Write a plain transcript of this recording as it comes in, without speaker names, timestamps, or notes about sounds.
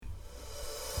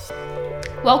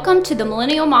Welcome to the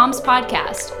Millennial Moms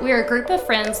Podcast. We are a group of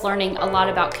friends learning a lot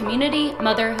about community,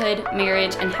 motherhood,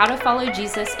 marriage, and how to follow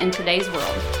Jesus in today's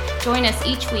world. Join us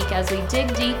each week as we dig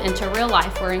deep into real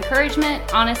life where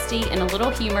encouragement, honesty, and a little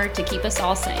humor to keep us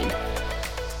all sane.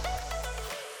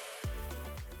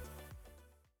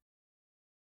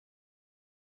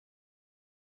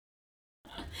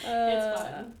 It's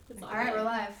fun. It's all right, we're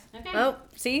live. Okay. Oh,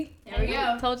 see? There we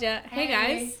go. Told ya. Hey,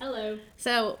 guys. Hello.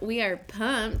 So we are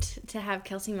pumped to have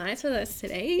Kelsey Mize with us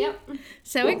today. Yep.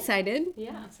 So excited.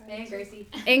 Yeah. And Gracie.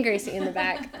 And Gracie in the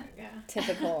back. Yeah.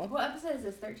 Typical. What episode is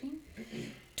this? 13?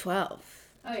 12,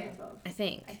 Oh yeah, 12. I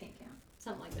think. I think, yeah.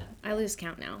 Something like that. I lose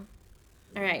count now.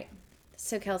 All right.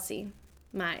 So Kelsey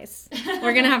Mize,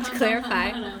 we're going to have to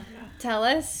clarify. Tell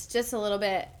us just a little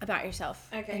bit about yourself.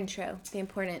 Okay. Intro. The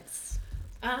importance.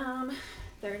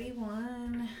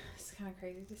 31. It's kind of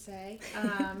crazy to say.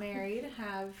 Married,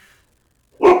 have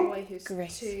a boy who's Great.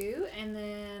 2, and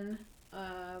then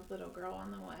a little girl on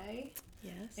the way.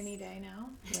 Yes. Any day now.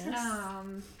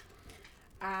 Yes.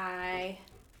 I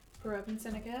grew up in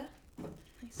Seneca.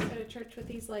 Nice. Go to church with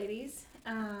these ladies.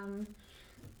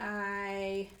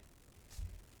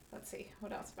 Let's see,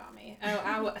 what else about me?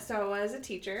 I was a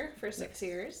teacher for 6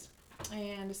 years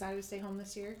and decided to stay home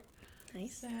this year.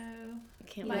 Nice. So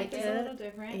Can't life wait is to... a little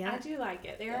different. Yeah. I do like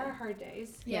it. There are hard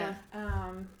days. Yeah.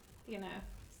 You know,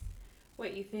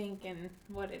 what you think and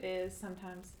what it is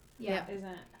sometimes Yeah. isn't,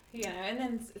 and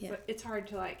then Yeah. it's hard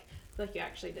to like you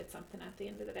actually did something at the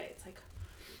end of the day. It's like,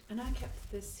 and I kept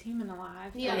this human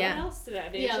alive. Yeah. What Yeah. else did I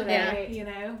do Yeah. today?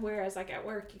 Yeah. Whereas like at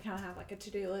work, you kind of have like a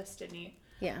to-do list and you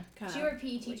Yeah. kind So you were a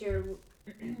PE teacher.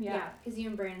 Yeah. Because you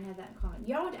and Brandon had that in common.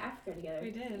 Y'all went to Africa together.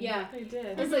 We did. Yeah. We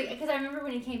did. It's like, because I remember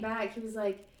when he came back, he was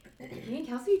like, me and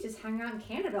Kelsey just hung out in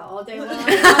Canada all day long. And I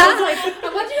was like,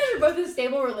 I'm glad you guys are both in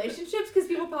stable relationships because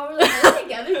people probably were like, we're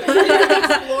together. We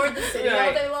explored the city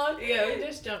all day long. Yeah, we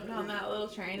just jumped on that little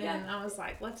train and I was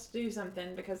like, let's do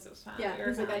something because it was fun. Yeah, We he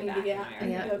was were like, I finally need to get back out.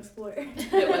 in I America. need to go explore.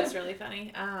 It was really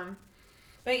funny.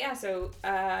 But yeah, so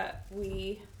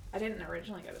I didn't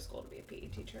originally go to school to be a PE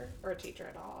teacher or a teacher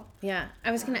at all. Yeah,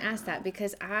 I was going to ask that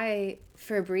because I,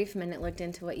 for a brief minute, looked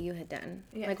into what you had done.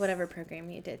 Yes. Like whatever program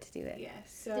you did to do it. Yes.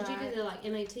 So Did you do the like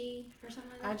MAT or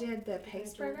something like I that? did the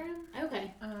PACE program.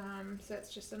 Okay. So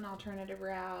it's just an alternative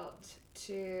route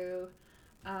to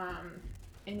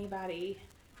anybody.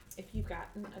 If you've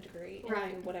gotten a degree in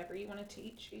Right. whatever you want to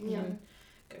teach, you Yeah. can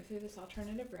go through this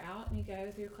alternative route and you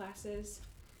go through classes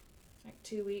like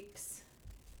 2 weeks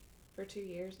for 2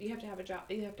 years. You have to have a job.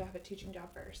 You have to have a teaching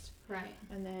job first, Right.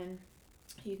 and then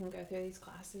you can go through these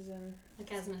classes and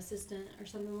Like as an assistant or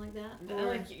something like that?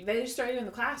 they just start you in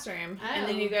the classroom, and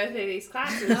then Oh. you go through these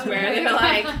classes where they're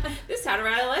like, "This is how to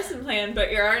write a lesson plan,"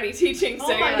 but you're already teaching, so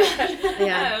Oh my you're like, gosh.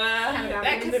 Yeah.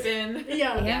 that could have been.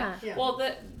 Yeah. Well,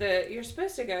 the you're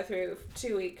supposed to go through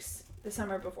 2 weeks the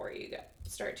summer before you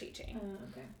start teaching.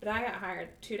 Okay. But I got hired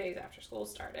 2 days after school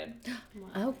started.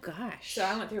 Oh, gosh. So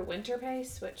I went through winter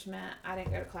pace, which meant I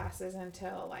didn't go to classes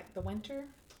until like the winter.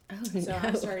 Oh, So no.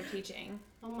 I started teaching.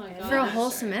 Oh my And god. For a then I whole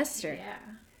started- semester? Yeah.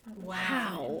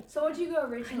 Wow. So what'd you go I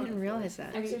originally? didn't realize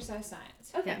that. Exercise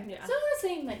science. Okay. Yeah. So the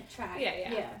same like track.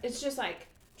 Yeah. It's just like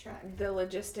Track. the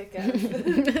logistic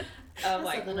of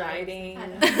like something else. writing I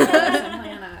know. lesson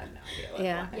plan. I have no idea what.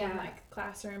 Yeah. And like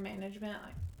classroom management,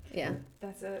 like Yeah.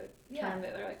 that's a Yeah. term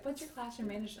that they're like, "What's your classroom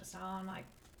management style?" I'm like,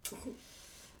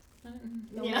 I don't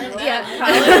Yeah. know that. Yeah.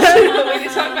 College. We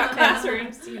can talk about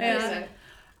classrooms, Yeah. So,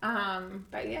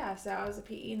 but yeah, so I was a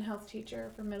PE and health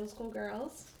teacher for middle school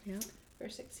girls. Yeah. For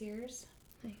 6 years.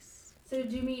 Nice. So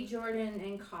did you meet Jordan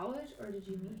in college or did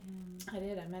you meet him? I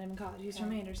did. I met him in college. He's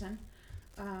from Anderson.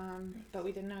 But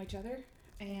we didn't know each other.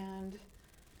 And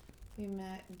we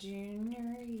met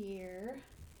junior year.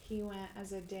 He went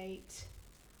as a date.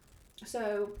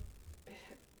 So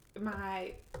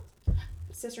my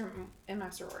sister in my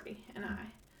sorority and I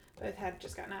both had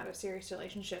just gotten out of serious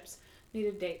relationships,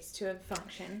 needed dates to a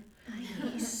function.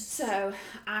 Nice. So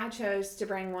I chose to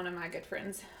bring one of my good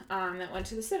friends that went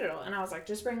to the Citadel. And I was like,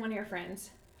 just bring one of your friends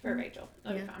for Rachel.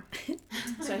 It'll be fine.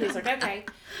 So he's like, okay.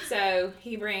 So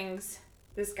he brings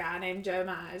this guy named Joe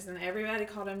Mize, and everybody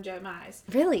called him Joe Mize.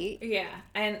 Really? Yeah.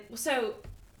 And so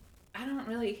I don't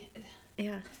really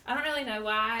know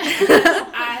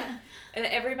why.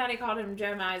 Everybody called him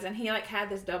Joe Mize, and he like had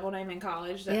this double name in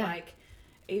college that like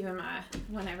even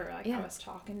whenever I was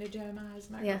talking to Joe Mize,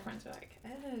 my girlfriends were like, "Oh,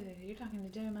 you're talking to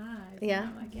Joe Mize." Yeah. And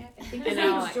I'm like, "Yeah." I think And his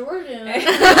I'm name's like, Jordan.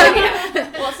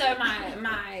 yeah. Well, so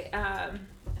my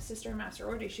sister in my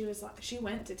sorority, she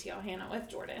went to T.L. Hanna with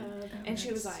Jordan, and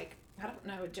she was like, "I don't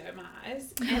know Joe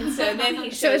Mize," and so then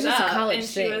he So it was shows just a up, college and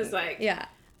thing. she was like, Yeah.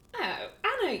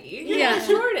 I know you. Yeah.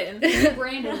 Jordan.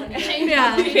 Brandon.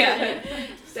 Yeah. Yeah.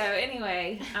 So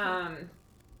anyway,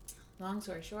 long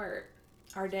story short,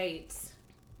 our dates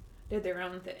did their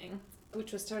own thing,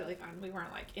 which was totally fine. We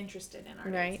weren't like interested in our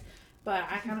Right. dates. But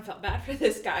I kind of felt bad for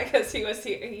this guy because he was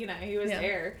here, he was Yeah.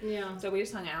 there. Yeah. So we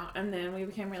just hung out, and then we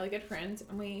became really good friends,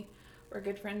 and we were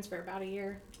good friends for about a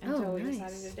year until we nice.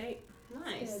 decided to date.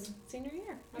 Nice. Senior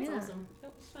year. That's Yeah. awesome.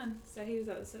 It was fun. So he was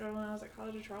at the Citadel when I was at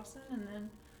College of Charleston, and then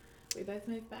we both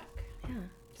moved back. Yeah.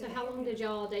 So how long did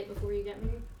y'all date before you got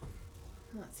married?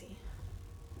 Let's see.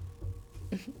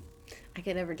 I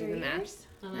could never do 3 the math. years?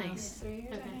 Nice. 3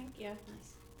 years, Okay. I think. Yeah.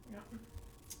 Nice.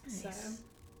 So Nice.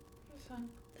 it was fun.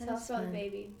 That Tell is us about the fun.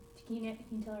 baby. Can you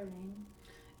tell her name?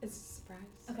 It's a surprise.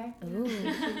 Okay. Ooh,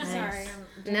 nice. Sorry.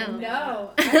 No.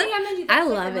 No. I think I meant you. I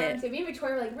love it. So me and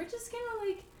Victoria were like, we're just gonna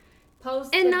like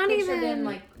post And a not picture of even- them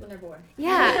like when they're born.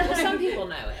 Yeah. Well, some people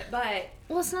know it, but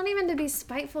Well, it's not even to be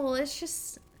spiteful. It's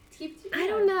just Keep, I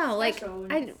don't know, like, special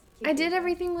and I keep did it-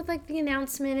 everything with like the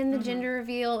announcement and the Mhm. gender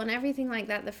reveal and everything like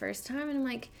that the first time, and I'm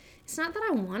like, it's not that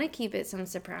I want to keep it some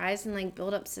surprise and like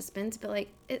build up suspense, but like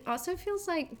it also feels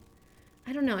like,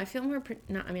 I don't know, I feel more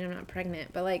not. I mean, I'm not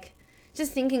pregnant, but like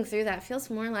just thinking through that feels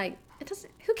more like it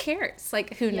doesn't. Who cares?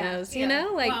 Like who Yeah. knows? You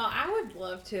know? Like well, I would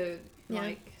love to Yeah.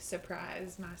 like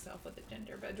surprise myself with the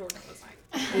gender, but Jordan was like,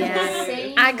 yeah,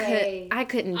 Same I way.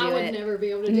 couldn't do I would it. never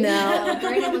be able to do No. that.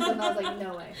 Brandon was, and I was like,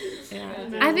 no way. Yeah.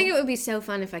 No. I think it would be so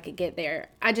fun if I could get there.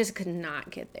 I just could not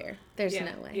get there. There's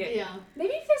Yeah. no way. Yeah. Yeah.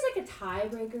 Maybe if there's like a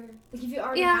tiebreaker, like if you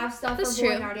already Yeah, have stuff for that's a boy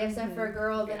true. and already have stuff for a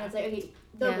girl, then Yeah. it's like okay,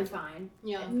 they'll Yeah. be fine.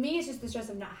 Yeah. Me, it's just the stress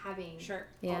of not having sure.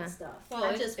 all Yeah. the stuff. Well, I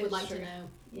it's- just would it's like true. to know.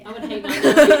 Yeah. I would hate not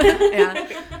knowing.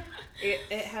 Yeah.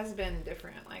 It has been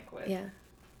different, like with Yeah.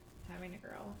 having a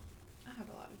girl. I have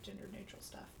a lot of gender neutral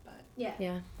stuff, but Yeah.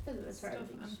 Yeah. For the most part, Still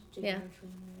it's fun. gender Yeah.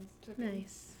 neutral anyways. it's okay.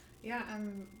 Nice. Yeah,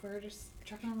 we're just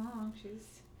trucking along.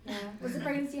 She's Yeah. Was the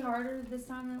pregnancy harder this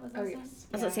time than it was last time?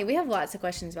 I was gonna say we have lots of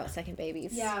questions about second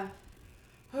babies. Yeah.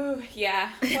 Oh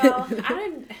yeah. Well, I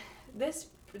didn't.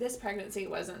 This pregnancy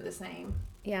wasn't the same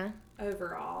Yeah.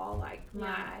 overall. Like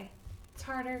Yeah. it's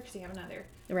harder because you have another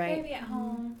Right. baby at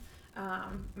home.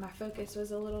 My focus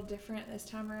was a little different this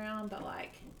time around, but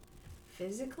like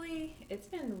physically, it's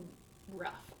been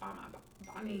rough on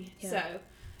my body. Yeah.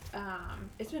 So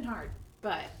it's been hard,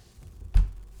 but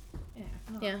you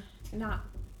know, Yeah. not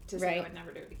to say I Right. would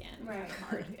never do it again. It was Right.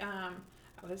 hard.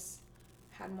 I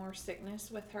had more sickness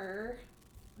with her.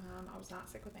 I was not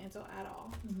sick with Ansel at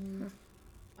all. Mm-hmm.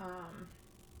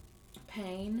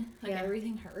 Pain, like Yeah.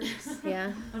 everything hurts.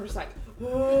 Yeah. I'm just like,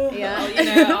 Yeah. you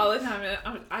know, all the time.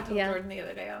 I told Yeah. Jordan the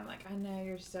other day, I'm like, I know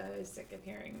you're so sick of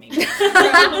hearing me.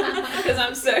 Because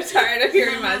I'm so tired of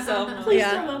hearing myself. I'm like, Please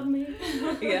Yeah. don't love me.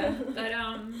 yeah. But,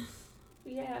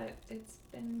 yeah, it's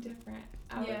been different.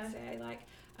 I Yeah. would say, like,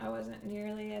 I wasn't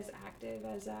nearly as active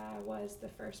as I was the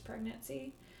first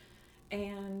pregnancy.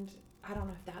 And I don't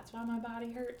know if that's why my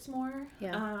body hurts more.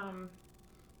 Yeah.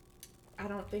 I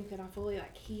don't think that I fully,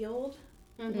 like, healed.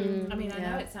 Mm-hmm. I mean, I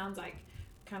Yeah. know it sounds like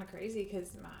kind of crazy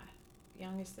because my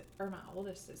my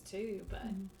oldest is 2, but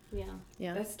Yeah.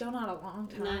 Yeah. that's still not a long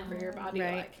time No. for your body to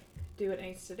Right. like do what it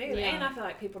needs to do. Yeah. And I feel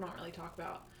like people don't really talk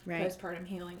about Right. postpartum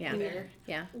healing Yeah. either.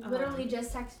 Yeah. Literally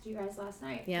just texted you guys last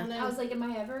night. Yeah. I was like, am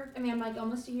I ever? I mean, I'm like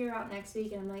almost a year out next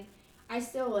week, and I'm like, I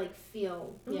still like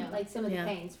feel Yeah. like some of Yeah. the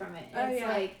pains from it. Oh, And it's yeah.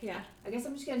 like, Yeah. I guess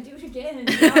I'm just gonna do it again, and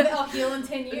I'll heal in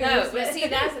 10 years. No, but see,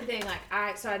 that's the thing. Like,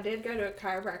 I did go to a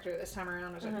chiropractor this time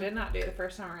around, which I Uh-huh. did not do the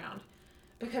first time around,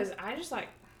 because I just like,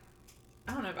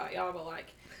 I don't know about y'all, but like,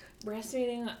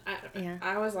 breastfeeding, Yeah.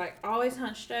 I was like always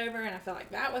hunched over, and I felt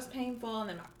like that was painful, and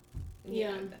then my,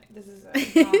 Yeah. this is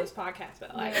a mama's podcast,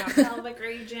 but like my pelvic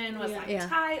region was like Yeah.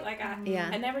 tight, like I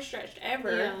Yeah. never stretched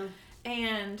ever, Yeah.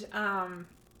 and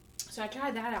so I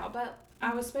tried that out, but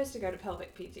I was supposed to go to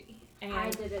pelvic PT, and I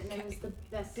did it, and it was the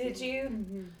best. Did you?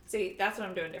 Mm-hmm. see, that's what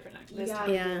I'm doing different next You this gotta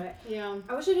time. Yeah. do it. Yeah.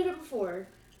 I wish I did it before.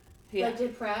 Yeah. Like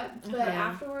did prep, but Uh-huh.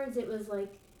 afterwards it was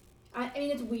like, I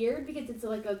mean it's weird because it's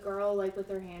like a girl like with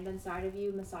her hand inside of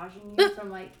you massaging you from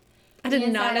like. I did the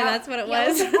not inside know out. that's what it Yeah,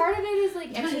 was. like, part of it is like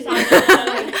exercise.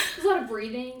 Like, there's a lot of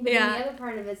breathing, but Yeah. then the other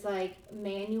part of it's like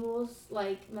manuals,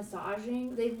 like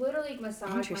massaging. They literally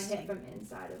massaged my Interesting. hip from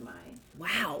inside of my.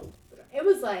 Wow. It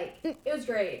was like it was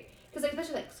great because like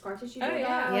especially like scar tissue Oh, built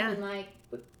yeah. up, Yeah. and like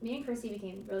me and Chrissy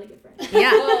became really good friends.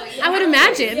 Yeah. Well, I would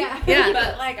imagine. Yeah. Yeah.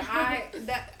 But like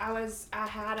I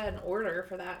had an order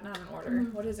for that, not an order.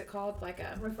 Mhm. What is it called? Like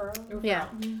a Referral. Yeah.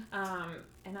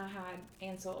 and I had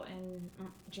Ansel in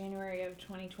January of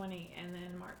 2020, and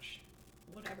then March,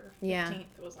 whatever, 15th Yeah.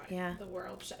 was like Yeah. the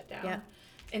world shut down. Yeah.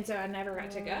 And so I never got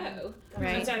to go.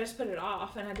 Right. And so I just put it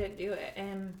off, and I didn't do it.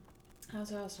 And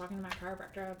That's what I was talking to my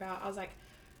chiropractor about. I was like,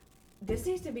 this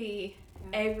needs to be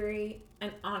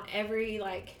on every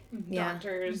like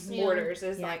doctor's orders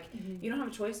is like, you don't have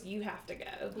a choice, you have to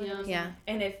go. Yeah.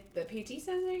 And if the PT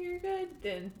says that you're good,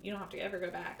 then you don't have to ever go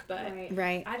back. But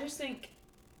Right. I just think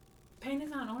pain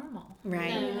is not normal.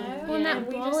 Right. You know? Well, that and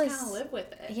we ball just is- kind of live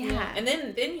with it. Yeah. And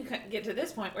then you get to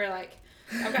this point where like,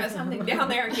 I've got something down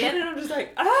there again, and I'm just like,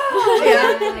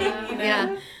 oh! You know?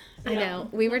 Yeah. I know.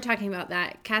 We were talking about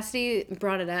that. Cassidy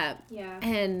brought it up. Yeah.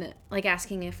 And, like,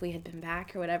 asking if we had been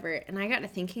back or whatever. And I got to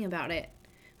thinking about it.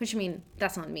 Which, I mean,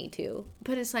 that's on me, too.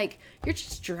 But it's like, you're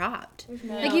just dropped.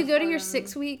 Like, you go to your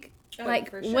 6-week,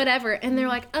 like, for sure. whatever. And they're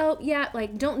like, oh, yeah,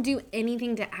 like, don't do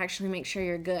anything to actually make sure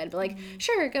you're good. But, like,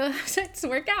 sure, go have sex,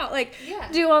 work out. Like,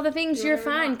 do all the things. You're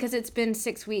fine. Because it's been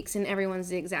 6 weeks and everyone's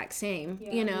the exact same.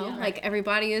 You know? Yeah. Like,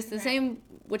 everybody is the same,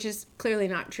 which is clearly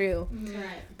not true. Right.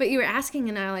 But you were asking,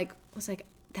 and I was like,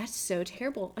 that's so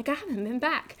terrible. Like, I haven't been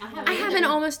back. I I have an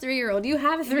almost 3-year-old. You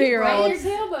have a Right 3-year-old. your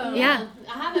tailbone. Yeah.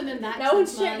 I haven't been back No one's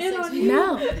since my checking in 6 on weeks. you.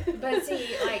 No. But see,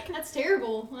 like, That's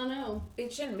terrible. I know.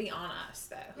 it shouldn't be on us,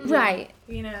 though. Right.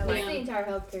 You know, It's like, the entire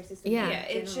healthcare system. Yeah.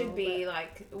 in it should general, be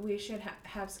like, we should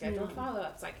have scheduled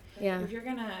follow-ups. Like, Yeah. if you're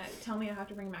going to tell me I have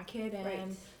to bring my kid in, Right.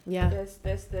 Yeah. this,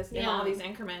 in Yeah. all these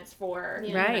increments for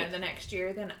you Right. know, the next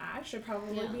year, then I should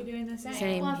probably be doing the same.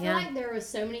 Same. Well, I feel Yeah. like there was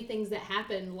so many things that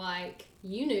happened, like,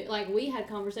 you knew, like, we had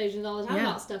conversations all the time Yeah.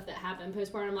 about stuff that happened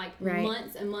postpartum, like, Right.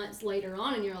 months and months later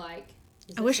on, and you're like,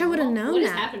 is I this wish I would have normal? known What is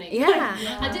that. happening? Yeah.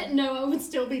 Like, I didn't know I would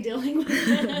still be dealing with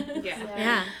this. Yeah.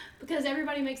 Yeah. Because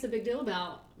everybody makes a big deal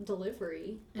about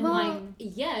delivery. And, Well- like,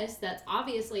 yes, that's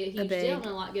obviously a huge deal and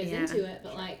a lot goes into it,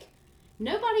 but, like,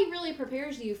 nobody really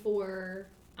prepares you for...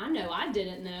 I know I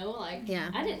didn't know. Like, Yeah.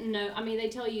 I didn't know. I mean, they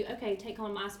tell you, okay, take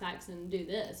on Mize packs and do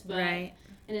this. But, Right.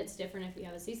 and it's different if you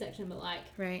have a C-section. But, like,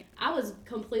 Right. I was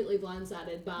completely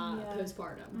blindsided by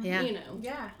postpartum. Yeah. You know.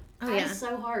 Yeah. Oh, It yeah. was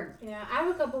so hard. Yeah, I have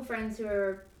a couple friends who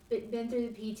are been through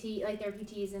the PT, like their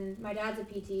PTs, and my dad's a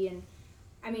PT, and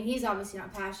I mean he's obviously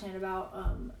not passionate about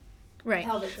Right.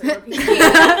 pelvic or PT. But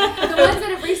the ones that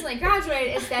have recently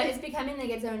graduated, it's becoming like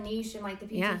its own niche in like the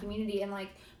PT Yeah. community, and like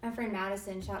my friend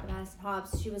Madison, shout out to Madison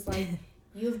Hobbs, she was like,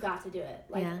 "You've got to do it.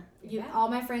 Like, all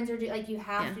my friends are like, you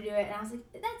have to do it." And I was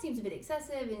like, "That seems a bit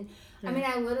excessive." And I mean,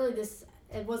 I literally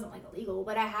it wasn't like illegal,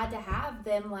 but I had to have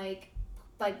them like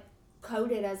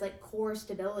coded as like core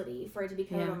stability for it to be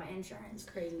covered on my insurance.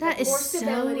 Crazy. That is Core so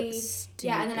stability. stupid.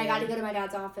 Yeah, and then I got to go to my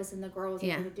dad's office, and the girl was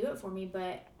able to do it for me.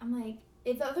 But I'm like,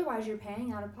 if otherwise you're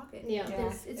paying out of pocket. Yeah.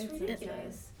 Because it's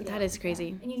ridiculous. That is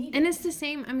crazy. And you need And it. it's the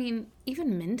same, I mean,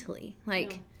 even mentally.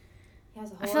 Like, He has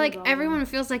a I whole feel like other everyone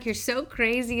feels like you're so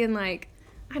crazy and like,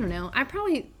 I don't know.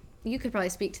 You could probably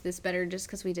speak to this better just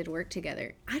because we did work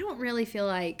together. I don't really feel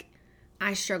like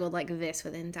I struggled like this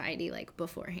with anxiety like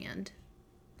beforehand.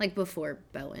 Like before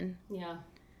Bowen. Yeah.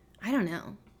 I don't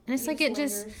know. And it's like you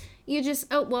just,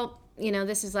 oh, well, you know,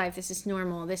 this is life. This is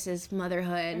normal. This is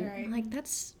motherhood. Right. Like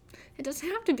it doesn't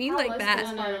have to be How like was that.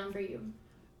 postpartum for you?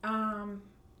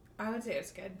 I would say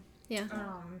it's good. Yeah.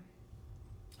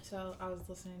 So I was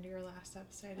listening to your last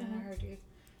episode and I heard you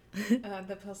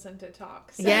the placenta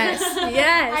talk. So. Yes. I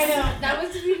Yes. know. That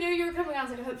was, we knew you were coming. I was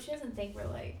like, I hope she doesn't think we're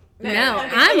like. No,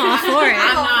 I'm all for it.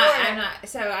 I'm not.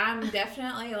 So I'm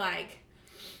definitely like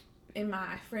in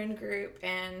my friend group,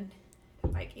 and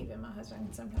like even my husband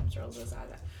sometimes rolls his eyes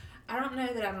out. I don't know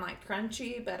that I'm like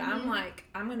crunchy, but I'm like,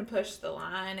 I'm gonna push the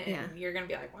line, and you're gonna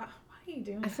be like, wow, why are you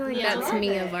doing? I feel like Yeah, that's I love me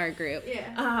it. of our group.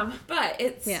 Yeah. But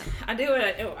it's I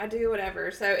do whatever.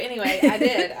 So anyway, I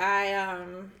did. I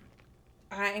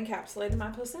encapsulated my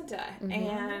placenta,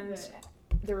 and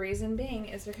the reason being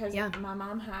is because my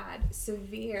mom had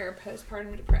severe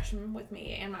postpartum depression with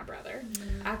me and my brother.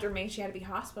 After me, she had to be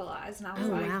hospitalized, and I was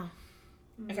like, wow.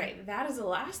 okay, that is the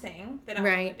last thing that I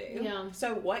want to do. Yeah.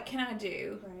 So what can I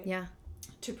do Yeah.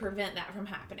 to prevent that from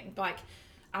happening? Like,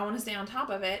 I want to stay on top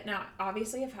of it. Now,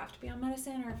 obviously, if I have to be on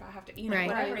medicine or if I have to,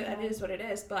 whatever, that is what it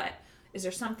is. But is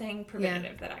there something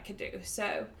preventative that I could do?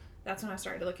 So that's when I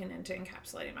started looking into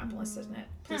encapsulating my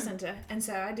placenta. And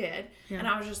so I did. Yeah. And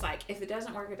I was just like, if it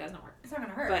doesn't work, it doesn't work. It's not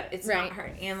gonna hurt. But it's not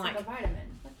hurting. And like a vitamin.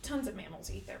 Tons of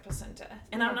mammals eat their placenta.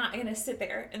 And I'm not going to sit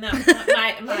there. And that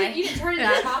my You didn't turn it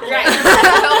into chocolate. Right.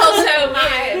 Also,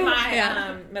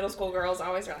 my middle school girls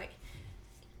always are like,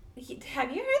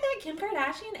 have you heard that Kim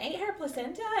Kardashian ate her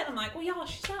placenta? And I'm like, well, y'all,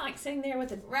 she's not like sitting there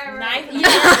with a knife in the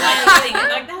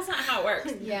like, that's not how it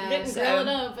works. Yeah. Didn't grill it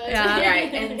up. Yeah.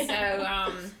 Right. And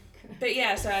so, but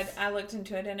yeah, so I looked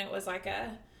into it, and it was like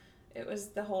It was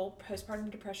the whole postpartum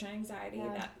depression, anxiety.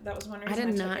 Yeah. That was one I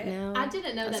reason did I not took it. know. I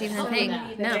didn't know That's that. even a some of thing.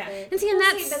 that. No. Yeah. And see, and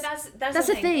Well, see, but that's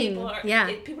a the thing. People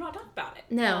people don't talk about it.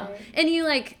 No. Right. And you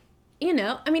like, you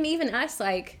know, I mean, even us,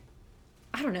 like,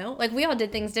 I don't know, like we all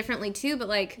did things differently too, but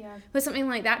like with something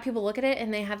like that, people look at it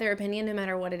and they have their opinion no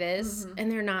matter what it is,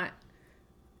 and they're not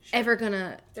ever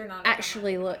gonna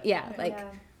actually look.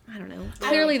 I don't know.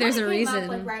 Clearly, there's a reason. Up,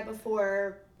 like right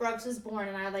before Brooks was born,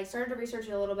 and I like started to research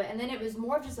it a little bit, and then it was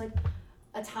more of just like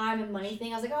a time and money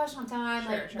thing. I was like, oh, I just want time.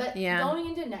 But going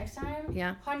into next time,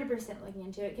 100% looking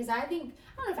into it, because I don't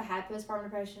know if I had postpartum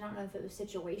depression. I don't know if it was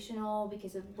situational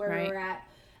because of where we were at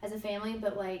as a family,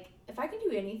 but like if I can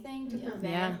do anything to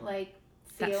prevent like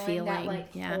feeling that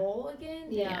like hole again,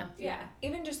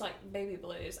 even just like baby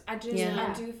blues, I do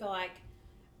feel like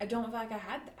I don't feel like I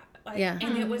had that. Like,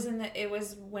 and it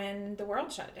was when the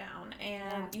world shut down,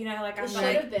 and you know, like I feel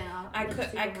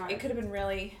like it could have been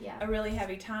really a really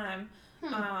heavy time.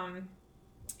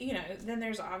 You know, then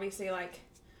there's obviously like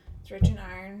it's rich in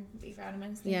iron, B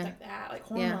vitamins, things like that, like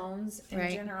hormones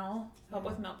in general help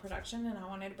with milk production, and I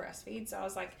wanted to breastfeed, so I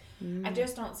was like, I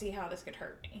just don't see how this could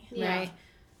hurt me. Right.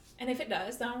 And if it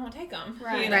does, then I won't take them.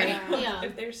 Right. You know? Yeah.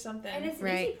 If there's something. And it's an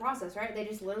easy process, right? They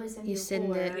just literally send you a send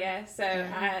cooler. it. Yeah. So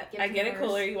I get a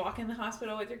cooler. You walk in the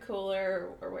hospital with your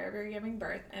cooler or wherever you're giving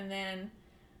birth. And then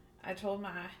I told my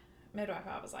midwife,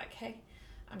 I was like, hey,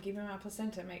 I'm keeping my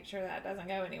placenta. Make sure that doesn't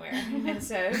go anywhere. And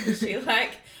so she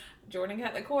Jordan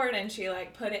got the cord and she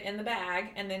put it in the bag.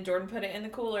 And then Jordan put it in the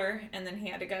cooler. And then he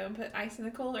had to go and put ice in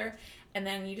the cooler. And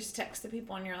then you just text the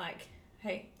people and you're like,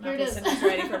 hey, my placenta's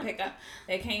ready for pickup.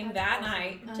 They came that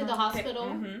night. To the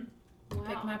hospital?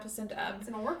 Picked my placenta up.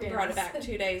 Brought it back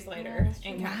 2 days later,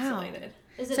 encapsulated.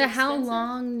 Is it so expensive? how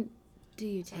long do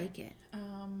you take it?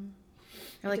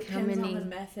 Or like how many? Depends on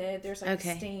the method. There's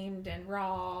steamed and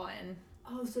raw and.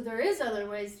 Oh, so there is other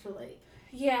ways to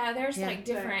Yeah, there's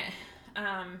different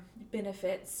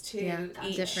benefits to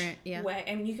each way.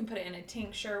 And you can put it in a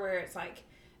tincture where it's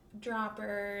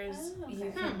droppers.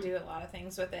 You can do a lot of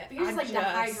things with it. You're just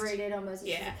dehydrated almost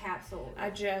as a capsule. I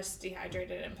just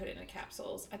dehydrated it and put it in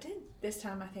capsules. I did this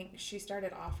time. I think she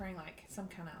started offering some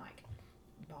kind of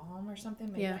balm or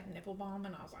something, maybe nipple balm,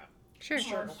 and I was like,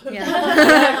 sure.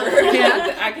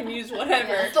 Yeah. I can use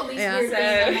whatever. It's the least weird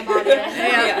thing in my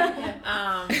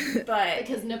body. But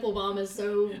because nipple balm is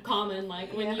so common,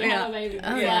 when you have a baby,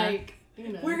 it's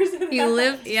you know, where is it? You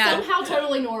live, somehow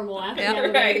totally normal after you have a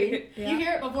baby. Yeah. You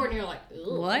hear it before and you're like,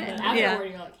 ugh. What? But afterward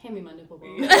you're like, hand me my nipple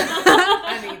balm.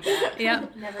 I need that.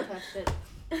 Yep. Never touched it.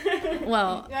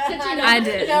 Well, I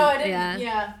did. No, I didn't. Yeah.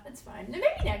 Yeah, that's fine. Maybe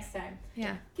next time.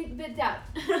 Yeah. Keep it out.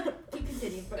 Keep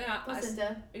continuing.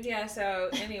 Placenta. Yeah. So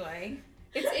anyway,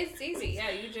 it's easy.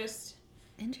 Yeah, you just.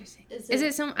 Interesting. Is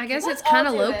it some? I guess it's all kind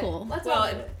of do local. Let's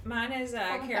all do it. Mine is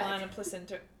Carolina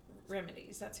Placenta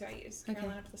Remedies. That's who I use.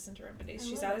 Carolina Placenta Remedies.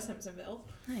 She's out of Simpsonville.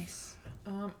 Nice.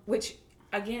 Which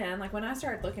again, when I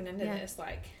started looking into this,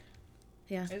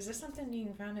 is this something you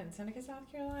can find in Seneca,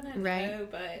 South Carolina? Right. No,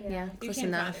 but you close can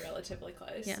enough. find it relatively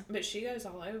close. Yeah. But she goes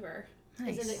all over.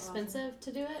 Nice. Is it expensive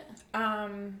to do it?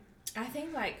 I think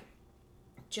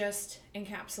just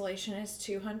encapsulation is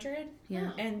 $200.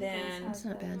 Yeah. And then That's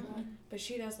not bad. But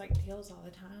she does deals all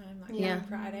the time, Yeah. Black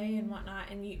Friday and whatnot,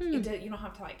 and you don't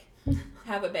have to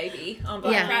have a baby on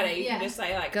Black Friday. You can just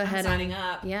say go ahead, I'm signing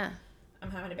up. Yeah. I'm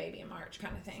having a baby in March,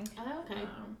 kind of thing. Oh, okay.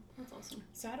 That's awesome.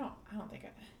 So I don't think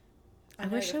I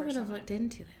wish I would have looked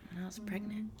into it when I was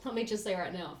pregnant. Let me just say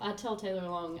right now, if I tell Taylor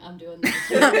Long I'm doing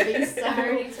this, I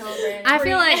already told her. I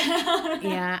feel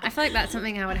I feel like that's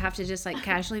something I would have to just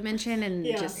casually mention and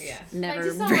just never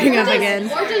just bring up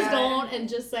again. Or just don't and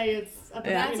just say it's a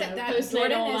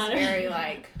Jordan is very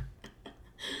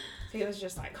he was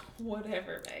just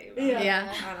whatever, babe.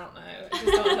 Yeah. I don't know.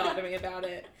 Just don't talk to me about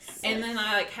it. And then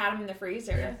I had him in the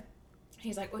freezer. Yeah.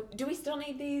 He's like, well, do we still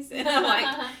need these? And I'm like,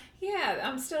 yeah,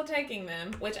 I'm still taking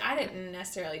them, which I didn't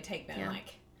necessarily take them. Yeah.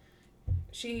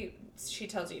 She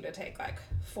tells you to take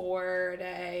 4 a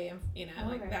day, and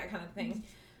that kind of thing.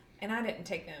 And I didn't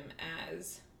take them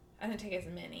as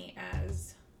many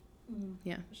as,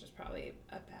 which is probably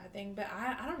a bad thing. But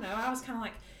I don't know. I was kind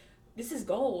of this is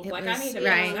gold. I need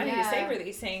to savor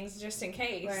these things just in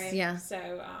case. Right. Yeah.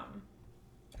 So,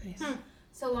 Nice.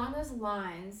 So along those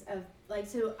lines of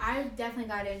so I definitely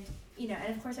got in,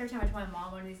 and of course every time I tell my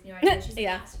mom one of these new ideas, she's like,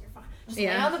 you're fine. Just lay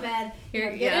on the bed,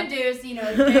 get induced,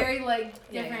 it's very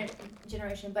different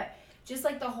generation, but just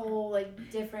the whole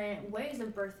different ways of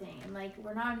birthing, and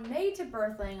we're not made to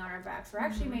birth laying on our backs. We're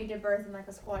actually made to birth in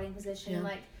a squatting position.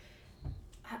 Yeah.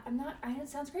 I know it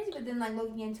sounds crazy, but then like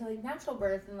looking into like natural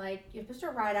birth and like you're supposed to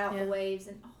ride out the waves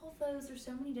and all of those, there's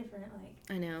so many different like.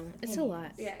 I know it's a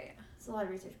lot. Yeah. It's a lot of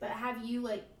research, but have you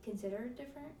like considered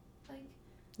different like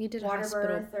you did water a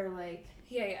hospital birth or like?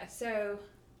 Yeah. So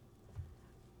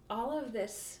all of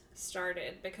this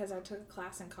started because I took a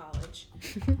class in college,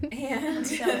 and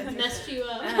messed you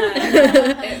up.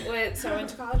 So I went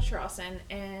to college Charleston,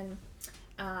 and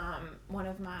one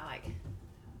of my like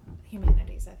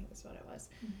humanities, I think is what it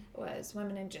was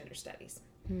women and gender studies.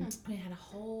 We had a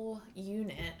whole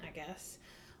unit, I guess,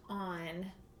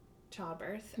 on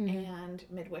childbirth and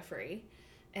midwifery,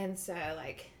 and so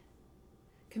like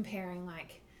comparing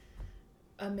like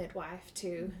a midwife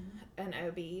to an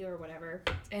OB or whatever,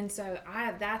 and so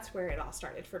that's where it all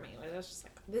started for me. Where I was just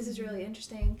like, this is really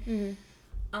interesting.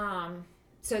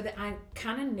 So that I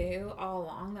kind of knew all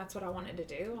along that's what I wanted to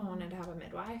do. I wanted to have a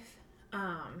midwife.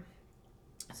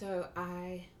 So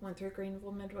I went through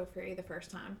Greenville midwifery the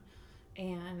first time,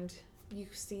 and you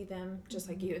see them just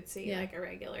like you would see like a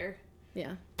regular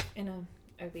in a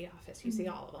OB office. You see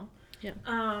all of them. Yeah.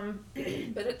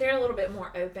 But they're a little bit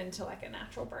more open to like a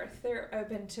natural birth. They're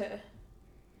open to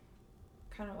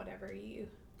kind of whatever you.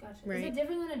 Gotcha. Right. Is it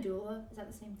different than a doula? Is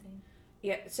that the same thing?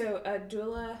 Yeah. So a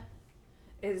doula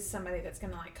is somebody that's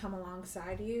going to like come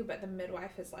alongside you, but the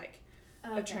midwife is like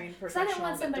a trained professional. I didn't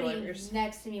want somebody delivers.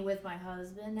 next to me with my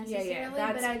husband necessarily.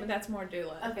 Yeah. That's more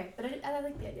doula. Okay, but I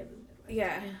like the idea of a midwife.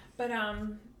 Yeah. But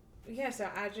so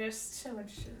I just so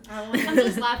interesting. I'm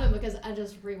just laughing because I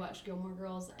just rewatched Gilmore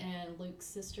Girls, and Luke's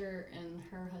sister and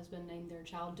her husband named their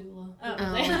child Doula. Oh,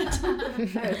 that's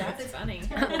funny.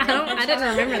 I didn't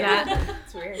remember that.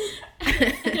 It's weird.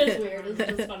 It is weird.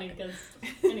 It's just funny because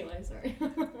anyway, sorry.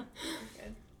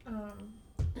 Good.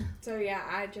 So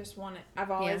yeah,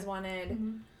 I've always wanted.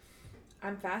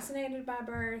 I'm fascinated by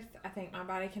birth. I think my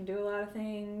body can do a lot of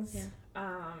things.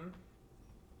 Yeah.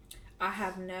 I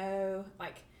have no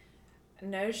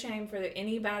shame for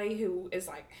anybody who is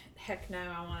like, heck no,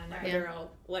 I want an epidural.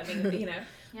 Let me,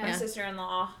 my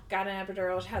sister-in-law got an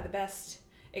epidural. She had the best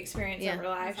experience of her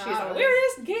life. She's like, we were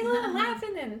just giggling and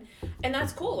laughing, and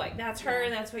that's cool. Like, that's her,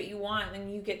 and that's what you want,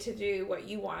 and you get to do what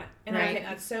you want. And I think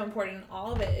that's so important.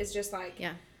 All of it is just like,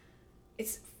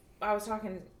 I was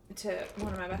talking to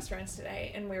one of my best friends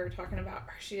today, and we were talking about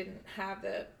she didn't have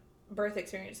the birth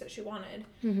experience that she wanted,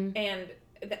 and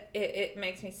it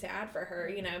makes me sad for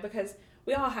her, because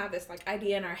we all have this like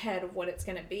idea in our head of what it's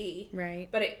going to be, right?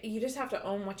 But you just have to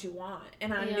own what you want.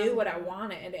 And I knew what I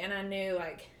wanted, and I knew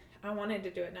like I wanted to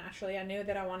do it naturally. I knew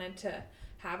that I wanted to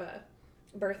have a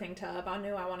birthing tub. I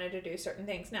knew I wanted to do certain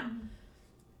things. Now,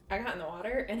 I got in the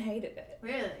water and hated it.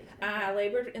 Really? I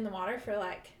labored in the water for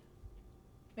like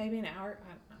maybe an hour.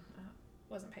 I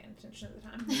wasn't paying attention at the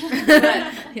time.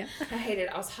 But I hated it.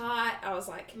 I was hot. I was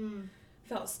like,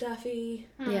 felt stuffy.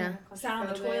 Yeah. Sat on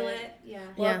the toilet. Yeah.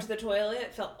 Loved the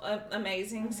toilet. Felt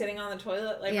amazing sitting on the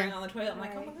toilet, laboring on the toilet. I'm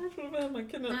like, oh my gosh, what about my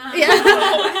kid?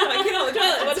 My kid on the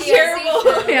toilet. What a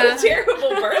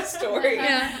terrible birth story.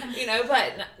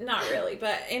 But not really.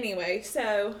 But anyway,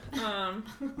 so.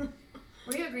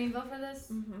 Were you at Greenville for this?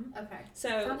 Mm-hmm. Okay. So.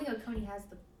 I don't think Oconee has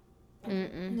the.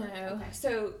 No. Okay.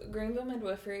 So Greenville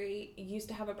Midwifery used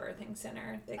to have a birthing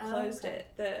center. They closed it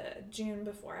the June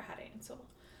before I had Ansel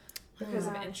because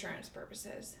of insurance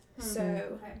purposes.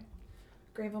 So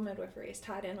Greenville Midwifery is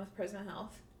tied in with Prisma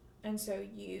Health, and so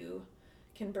you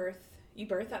can birth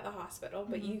at the hospital,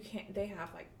 but you can't. They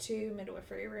have like 2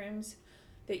 midwifery rooms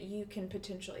that you can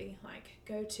potentially like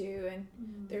go to, and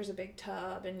there's a big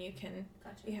tub, and you can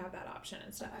you have that option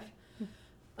and stuff.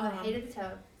 I hated the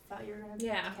tub. Thought you were gonna.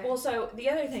 Yeah. Okay. Well, so the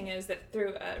other thing is that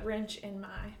through a wrench in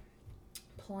my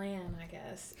plan, I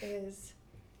guess, is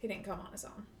he didn't come on his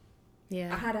own.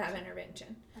 Yeah. I had to have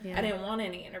intervention. Yeah. I didn't want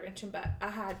any intervention, but I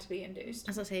had to be induced.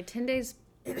 I was gonna say 10 days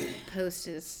post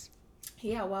is.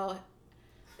 Yeah. Well,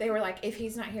 they were like, if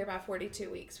he's not here by 42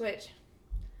 weeks, which,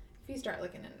 if you start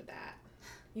looking into that,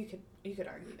 you could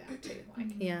argue that too. Like,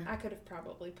 I could have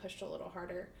probably pushed a little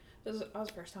harder. I was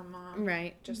a first time mom.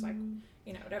 Right. Just like,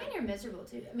 whatever. And you're miserable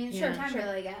too. I mean, short time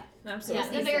really got. Absolutely.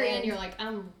 Yeah, at the very end, you're like,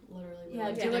 I'm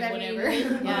literally do whatever.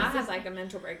 I had like a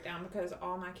mental breakdown because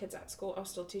all my kids at school, I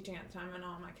was still teaching at the time, and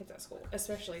all my kids at school,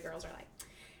 especially girls, are like,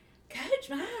 Coach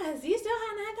Mize, you still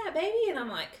haven't had that baby? And I'm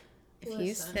like, if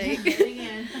you say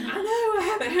again. I know I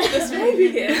haven't had this baby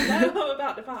yet. I know I'm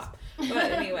about to pop.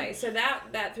 But anyway, so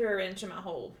that threw a wrench in my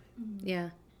whole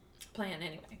plan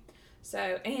anyway.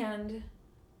 So, and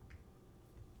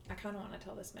I kind of want to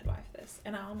tell this midwife this,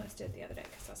 and I almost did the other day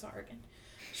because I saw her again.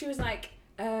 She was like,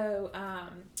 getting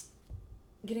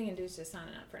induced is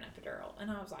signing up for an epidural. And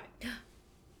I was like,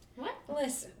 what?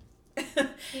 Listen,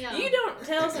 You don't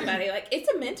tell somebody, like, it's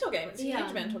a mental game. It's a Yeah.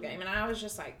 huge mental game. And I was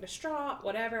just, like, distraught,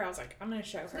 whatever. I was like, I'm going to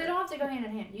show So her. they don't have to go hand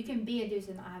in hand. You can be induced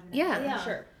and not have an Yeah. Yeah.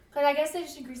 Sure. Because I guess they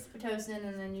just increase the Pitocin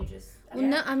and then you just... Well,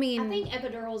 no, I mean, I think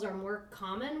epidurals are more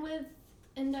common with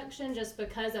induction just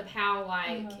because of how,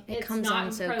 like, It it's comes not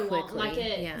on so prolonged. quickly. Like,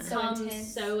 it Yeah. comes So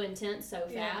intense. so intense so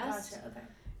Yeah, fast. Gotcha, okay.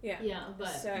 Yeah. Yeah, but...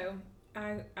 So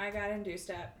I got induced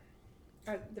at,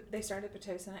 they started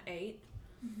Pitocin at 8.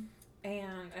 Mm-hmm.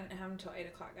 And I didn't have until 8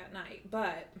 o'clock that night.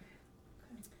 But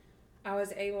I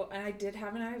was able, and I did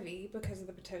have an IV because of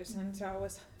the Pitocin, so I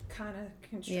was kind of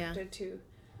constricted to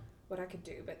what I could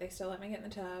do. But they still let me get in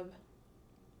the tub.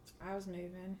 I was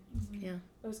moving. yeah.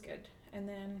 It was good. And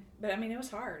then, but I mean, it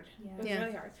was hard. Yeah. It was Yeah.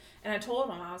 really hard. And I told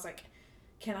them, I was like,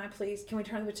 can we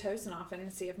turn the Pitocin off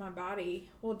and see if my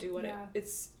body will do what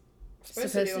it's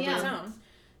supposed to do on its own.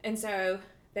 And so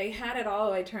they had it all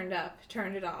the way turned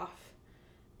it off,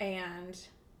 and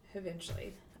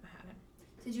eventually I had him.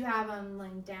 Did you have him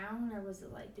laying down, or was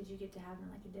it like, did you get to have him in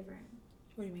like a different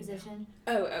What do you mean? position?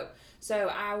 Oh. So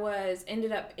I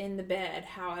ended up in the bed.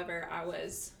 However, I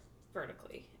was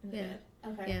vertically in the bed.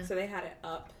 Okay. Yeah. So they had it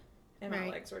up, and my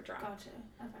Right. legs were dropped. Gotcha.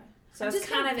 Okay. So I'm I was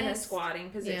just kind of in a convinced- squatting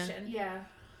position. Yeah.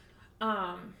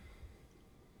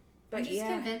 But I'm just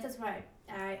yeah. convinced that's why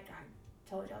I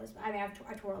told y'all this. But I mean,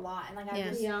 I tore a lot, and like I'm Yeah.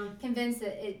 just Yeah. convinced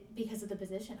that it because of the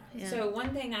position I was. Yeah. So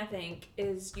one thing I think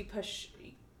is you push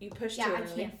Yeah, too I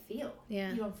early. can't feel.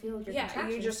 Yeah. You don't feel your Yeah,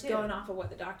 contractions you're just too. going off of what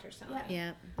the doctor's telling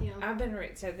Yeah. you. Yeah. Yeah. I've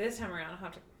been so this time around I'll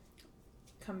have to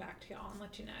come back to y'all and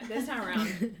let you know. This time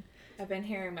around I've been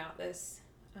hearing about this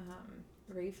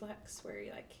reflex where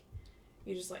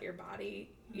you just let your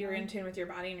body, you're in tune with your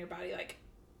body, and your body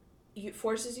you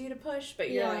forces you to push, but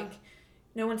you're Yeah.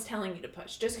 no one's telling you to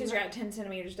push. Just because you're at 10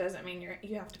 centimeters doesn't mean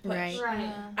you have to push. Right.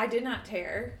 Right. I did not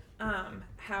tear.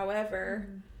 However,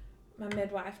 my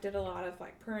midwife did a lot of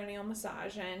perineal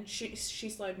massage, and she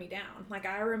slowed me down.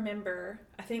 I remember,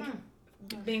 I think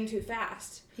being too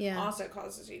fast Yeah. also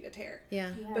causes you to tear.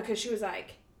 Yeah. Yeah. Because she was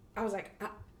like, I was like,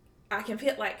 I can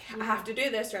feel I have to do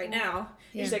this right now.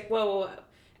 Yeah. She's like, whoa.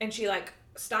 And she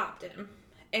stopped him.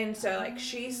 And so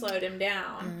she slowed him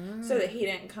down so that he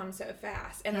didn't come so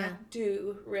fast. And I Yeah.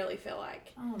 do really feel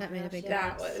like Oh my That made a gosh, big yeah.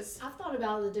 that was, I've thought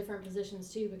about the different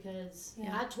positions too because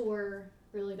Yeah. I tore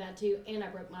really bad too, and I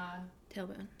broke my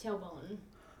Tailbone. tailbone.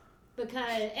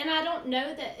 And I don't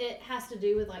know that it has to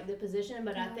do with the position,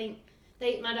 but I think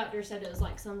my doctor said it was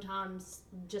sometimes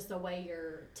just the way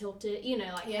you're tilted,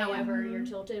 however you're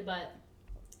tilted. But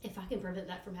if I can prevent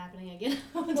that from happening again,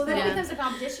 Well, then Yeah. it becomes a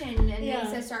competition, and Yeah. he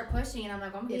says start pushing, and I'm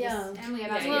like, I'm gonna get Yeah. this Emily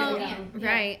about to Yeah, get yeah. it again.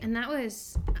 Right. And that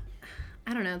was,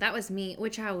 I don't know, that was me,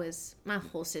 my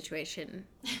whole situation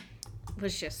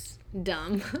was just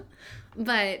dumb.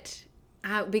 But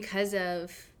because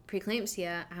of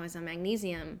preeclampsia, I was on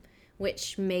magnesium,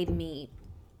 which made me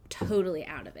totally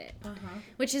out of it.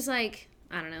 Which is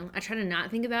I don't know. I try to not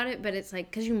think about it, but it's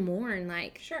because you mourn,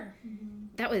 sure.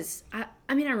 that was,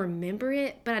 I mean, I remember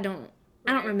it, but I don't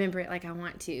Right. remember it like I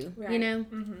want to, Right. you know?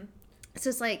 Mm-hmm. So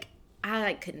it's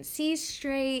I couldn't see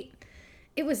straight.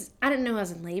 I didn't know I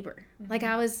was in labor.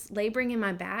 I was laboring in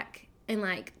my back and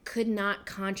could not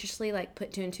consciously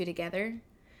put 2 and 2 together.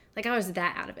 I was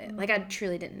that out of it. I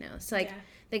truly didn't know. So Yeah.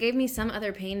 they gave me some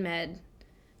other pain med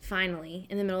finally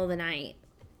in the middle of the night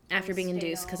after being Stale.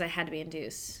 induced because I had to be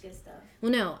induced. Good stuff.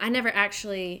 Well, no, I never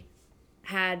actually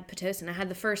had Pitocin. I had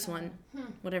the first one,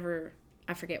 whatever,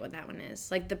 I forget what that one is.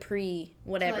 The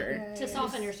pre-whatever. to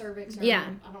soften your cervix. Or, Yeah.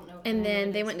 I don't know. And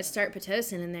then they went to start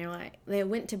Pitocin, and they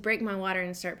went to break my water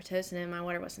and start Pitocin, and my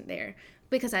water wasn't there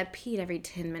because I peed every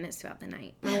 10 minutes throughout the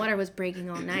night. My water was breaking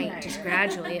all night, just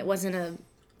gradually. It wasn't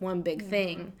one big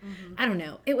thing. I don't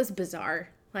know. It was bizarre.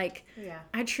 Yeah.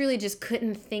 I truly just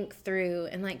couldn't think through,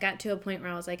 and got to a point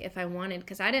where I was if I wanted,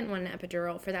 because I didn't want an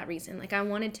epidural for that reason. I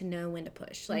wanted to know when to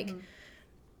push.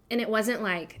 And it wasn't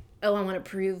oh, I want to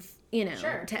prove,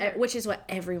 Sure. which is what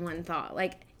everyone thought.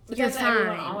 But you're that's fine. what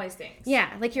everyone always thinks. Yeah,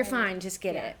 you're fine, just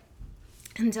get Yeah. it.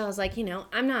 And so I was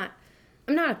I'm not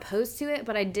opposed to it,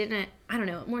 but I don't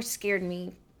know, it more scared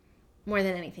me more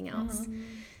than anything else.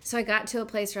 So I got to a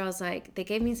place where I was they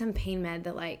gave me some pain med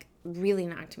that really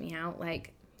knocked me out.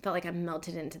 Felt like I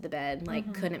melted into the bed,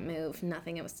 couldn't move,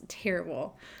 nothing. It was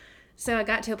terrible. So I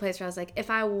got to a place where I was if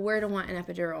I were to want an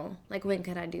epidural, when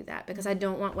could I do that? Because I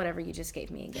don't want whatever you just gave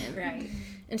me again. Right.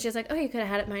 And she was oh, you could have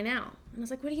had it by now. And I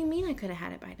was what do you mean I could have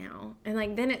had it by now? And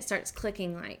then it starts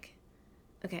clicking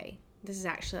okay, this is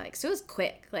actually so it was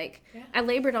quick. Yeah. I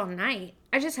labored all night.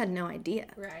 I just had no idea.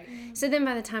 Right. So then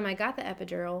by the time I got the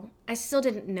epidural, I still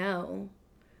didn't know.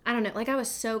 I don't know. I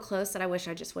was so close that I wish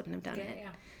I just wouldn't have done it. Yeah.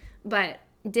 But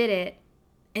did it,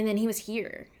 And then he was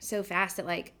here so fast that,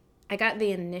 like, I got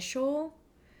the initial,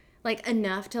 like,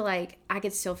 enough to, like, I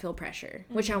could still feel pressure,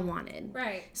 which I wanted.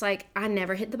 Right. It's like, I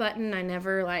never hit the button. I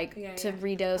never, like, to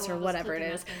redose or whatever it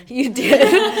is. You And did.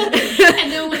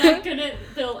 then when I couldn't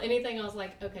feel anything, I was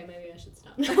like, okay, maybe I should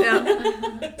stop.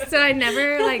 So I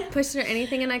never, like, pushed or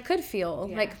anything, and I could feel,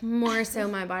 like, more so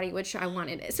my body, which I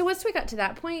wanted. So once we got to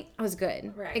that point, I was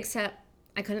good. Right. Except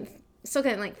I still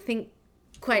couldn't, like, think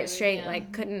quite straight.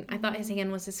 Like, I thought his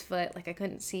hand was his foot. Like, I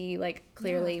couldn't see, like,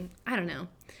 clearly. I don't know.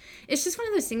 It's just one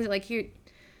of those things that, like,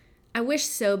 I wish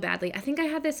so badly. I think I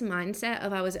had this mindset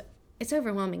of it's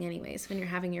overwhelming anyways when you're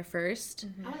having your first.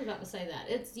 I was about to say that.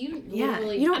 It's, you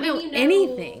literally, you don't you know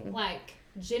anything. Like,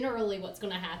 generally what's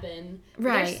going to happen.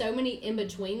 Right. There's so many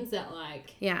in-betweens that,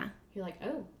 like, yeah. You're like,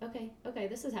 oh, okay,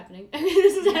 this is happening.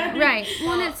 This is happening. Right.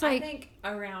 Well, it's like, I think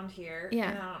around here, and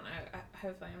I don't know,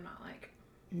 hopefully I'm not, like,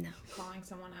 calling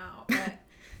someone out, but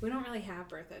we don't really have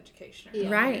birth education.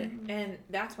 Right. And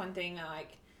that's one thing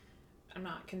I'm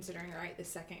not considering right this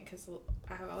second because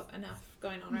I have enough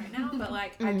going on right now, but,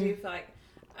 like, I do feel like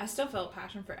I still feel a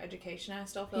passion for education. I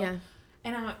still feel,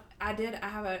 and I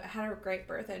had a great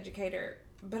birth educator,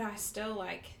 but I still,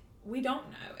 like, we don't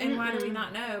know. And why do we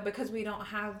not know? Because we don't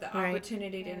have the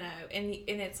opportunity to know. And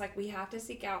it's like we have to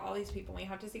seek out all these people. We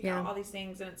have to seek out all these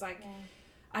things. And it's like,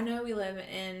 I know we live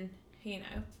in,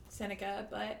 Seneca,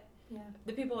 but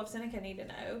the people of Seneca need to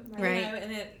know. Right. You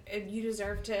know, and you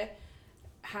deserve to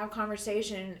have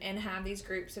conversation and have these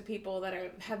groups of people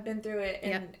that have been through it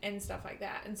and stuff like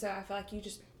that. And so I feel like you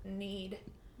just need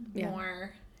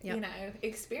more,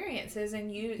 experiences.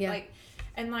 And you,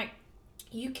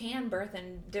 you can birth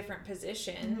in different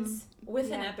positions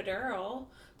with an epidural,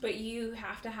 but you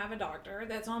have to have a doctor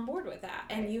that's on board with that.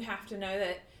 Right. And you have to know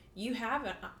that you have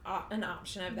an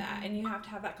option of that, and you have to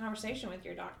have that conversation with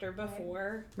your doctor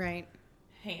beforehand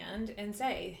and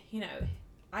say,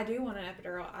 I do want an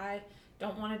epidural. I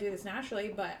don't want to do this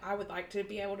naturally, but I would like to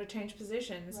be able to change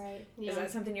positions. Right. Is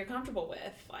that something you're comfortable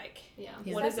with? Like,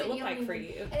 what does it look like for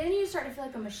you? And then you start to feel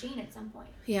like a machine at some point.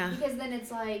 Yeah. Because then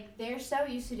it's like, they're so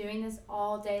used to doing this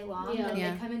all day long. Yeah. And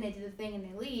they come in, they do the thing, and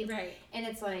they leave. Right. And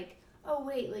it's like, oh,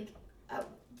 wait, like, I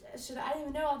didn't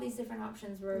even know all these different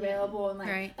options were available. And,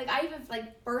 like, like I even,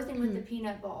 like, birthing with the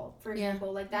peanut ball, for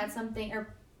example. Like, that's something,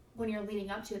 or when you're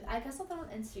leading up to it. I saw that on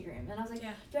Instagram. And I was like,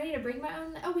 do I need to bring my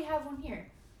own? Oh, we have one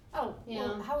here. Oh,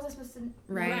 well, how was I supposed to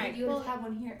you would have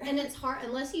one here? And it's hard,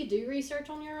 unless you do research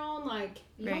on your own, like,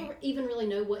 you don't even really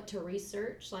know what to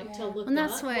research, like, to look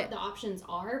up what the options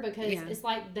are, because it's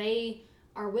like they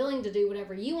are willing to do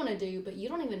whatever you want to do, but you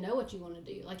don't even know what you want to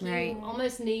do. Like, you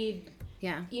almost need,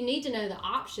 you need to know the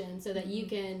option so that you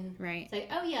can say,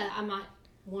 oh, yeah, I might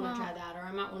want to try that, or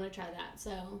I might want to try that,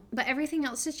 so. But everything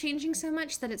else is changing so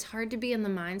much that it's hard to be in the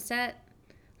mindset.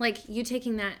 Like, you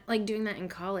taking that, like, doing that in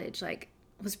college, like,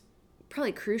 was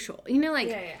probably crucial.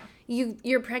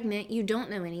 You're pregnant, you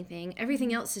don't know anything,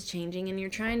 everything else is changing, and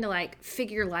you're trying to, like,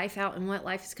 figure life out and what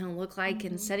life is going to look like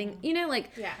and setting,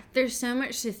 there's so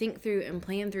much to think through and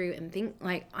plan through and think,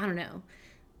 like, I don't know,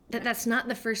 that's not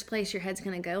the first place your head's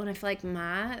going to go. And I feel like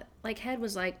my, like, head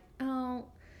was like, oh,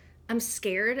 I'm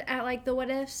scared at, like, the what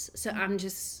ifs, so I'm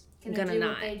just gonna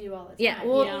not. What they do all the time. Yeah,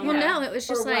 well, no, it was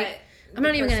just like, I'm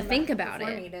not even going to think about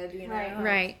it. Needed,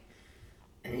 Right.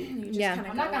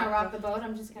 I'm not gonna rock the boat.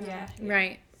 I'm just gonna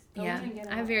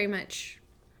I very much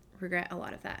regret a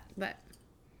lot of that, but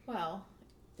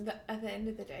at the end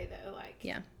of the day, though, like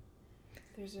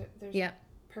there's a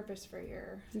purpose for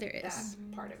that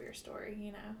part of your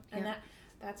story, and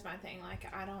that's my thing.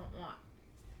 Like,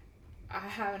 I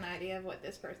have an idea of what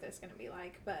this birth is going to be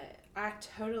like, but I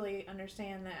totally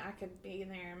understand that I could be in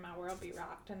there and my world be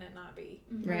rocked and it not be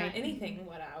anything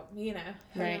what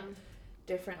I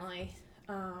differently.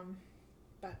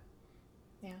 But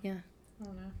I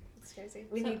don't know. It's crazy.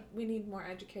 We need more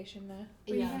education though.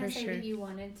 Were you gonna say that you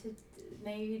wanted to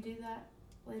maybe do that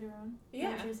later on?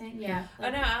 Yeah. What you're saying? Yeah.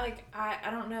 I know.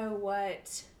 I don't know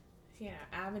what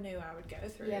avenue I would go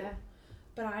through. Yeah.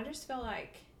 But I just feel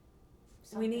like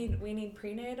we need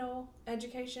prenatal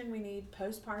education. We need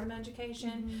postpartum education.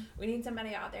 Mm-hmm. We need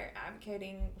somebody out there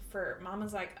advocating for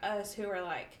mamas like us who are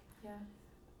like,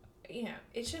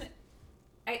 it shouldn't.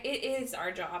 It is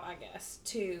our job, I guess,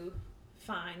 to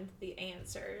find the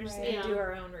answers and do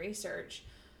our own research.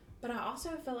 But I also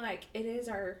feel like it is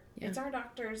it's our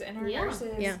doctors and our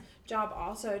nurses' job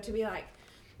also to be like,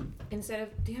 instead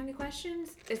of, do you have any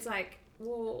questions? It's like,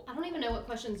 well, I don't even know what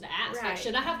questions to ask. Right. Like,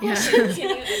 should I have questions? Can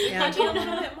you educate a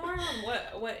little bit more on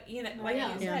what like you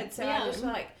said? So I just feel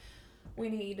like we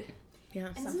need Yeah.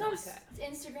 And Something sometimes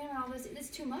like Instagram and all this, it's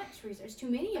too much research. There's too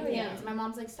many Oh, opinions. yeah. And my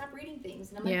mom's like, stop reading things.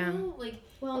 And I'm like, Yeah. no, like,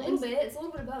 Well, a little bit. It's a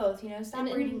little bit of both, you know? Stop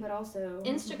and reading, but also...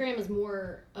 Instagram is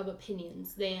more of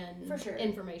opinions than For sure.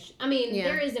 information. I mean, Yeah.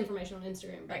 there is information on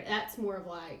Instagram, but Right. that's more of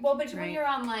like, Well, but when Right. you're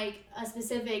on, like, a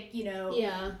specific, you know,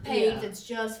 yeah, page yeah. that's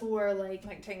just for, like,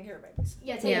 taking care of babies.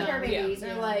 taking Yeah. care of babies,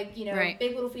 Yeah. or, like, you know, Right.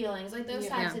 big little feelings. Like, those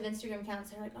Yeah. types of Instagram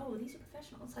accounts are like, oh, these are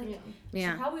professionals. Like, Yeah. they're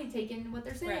Yeah. probably taking what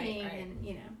they're saying, right. and,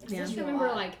 you know. It's Yeah. I just just a remember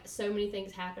lot. like so many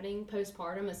things happening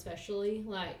postpartum, especially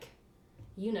like,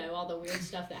 you know, all the weird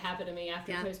stuff that happened to me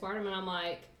after Yeah. postpartum, and I'm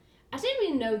like, I didn't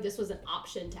even know this was an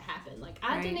option to happen. Like,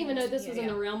 I Right. didn't even know this was in Yeah.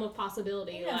 the realm of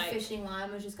possibility. You know, Like, fishing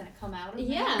line was just gonna come out of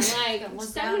yeah, there. like Gonna look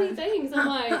so down many and- things. I'm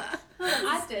like,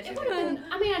 Stitch it or would have been.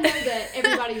 I mean, I know that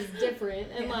everybody's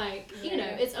different, and Yeah. like, you Yeah.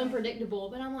 know, it's unpredictable.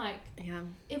 But I'm like, Yeah.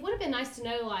 it would have been nice to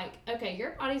know, like, okay,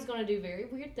 your body's gonna do very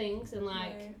weird things, and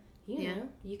like. Right. You Yeah. know,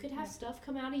 you could have stuff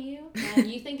come out of you that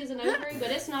you think is an ovary,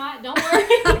 but it's not. Don't worry.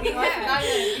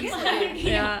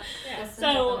 Yeah. That's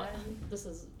So, such this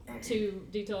is too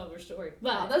detailed of a story, a-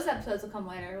 but those episodes will come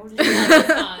later. We'll just it's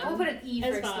I'll fine. put an E for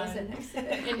It's fine. explicit next to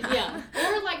it. And yeah,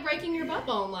 or like breaking your butt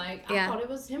bone. Like I Yeah. thought it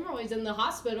was hemorrhoids in the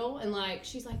hospital, and like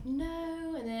she's like,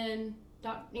 no, and then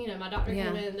my doctor Yeah.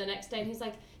 came in the next day, and he's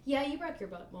like, yeah, you broke your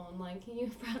butt bone. Like you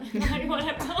probably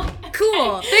whatever.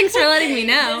 Cool. Thanks for letting me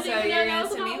know. So Yeah, you're that gonna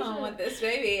was send me an home option. with this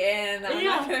baby, and I'm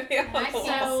not gonna be able I to.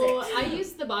 can't. So Sick. I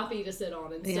used the boppy to sit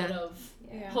on instead Yeah. of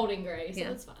Yeah. holding Gray, so Yeah.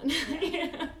 it's fine.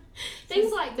 Yeah.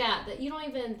 Things like that you don't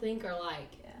even think are like.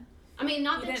 Yeah. I mean,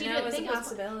 not You that didn't you know didn't it was think a it was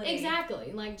possibility.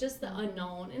 exactly like just the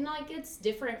unknown, and like it's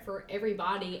different for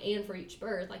everybody and for each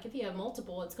birth. Like if you have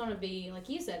multiple, it's gonna be like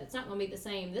you said, it's not gonna be the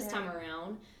same this time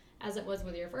around as it was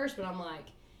with your first. But I'm like,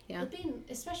 Yeah. it'd be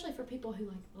especially for people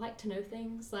who like to know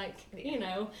things, like you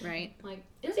know, Right. like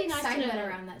There's it'd be nice to excitement know.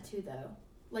 around that too, though.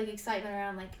 Like excitement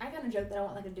around, like I kind of joke that I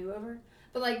want like a do-over,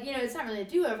 but like you know, it's not really a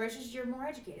do-over. It's just you're more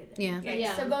educated. Yeah. Like,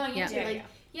 Yeah. So going Yeah. into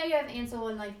Yeah, like you have Ansel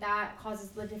and like that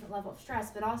causes a different level of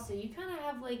stress, but also you kind of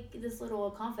have like this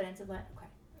little confidence of like, okay,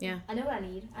 Yeah. I know what I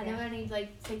need. I know Yeah. what I need to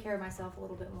like take care of myself a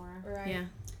little bit more. Right. Yeah.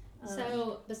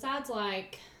 So besides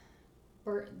like,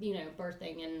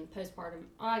 birthing and postpartum,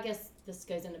 I guess this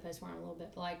goes into postpartum a little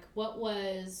bit. But like, what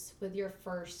was with your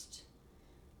first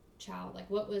child? Like,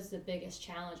 what was the biggest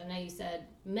challenge? I know you said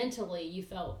mentally you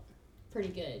felt pretty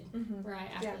good, right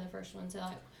after Yeah. the first one. So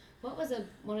like, what was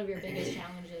one of your biggest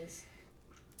challenges?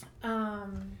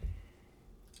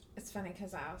 It's funny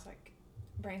because I was like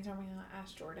brainstorming, and I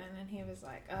asked Jordan, and he was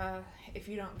like, if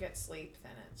you don't get sleep,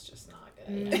 then it's just not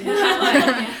good.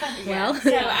 Well.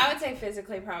 So I would say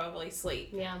physically probably sleep.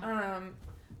 Yeah.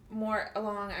 More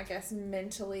along, I guess,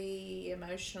 mentally,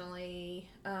 emotionally,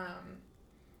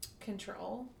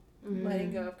 control,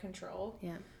 letting go of control.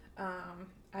 Yeah.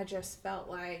 I just felt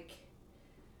like,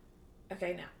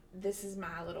 okay, now this is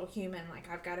my little human. Like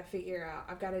I've got to figure out,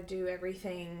 I've got to do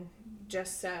everything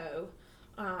just so.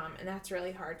 And that's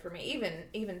really hard for me,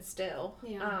 even still.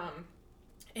 Yeah.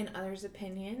 In others'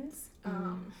 opinions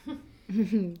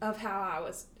of how I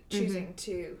was choosing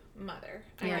to mother,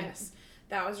 I Yeah. guess.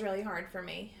 That was really hard for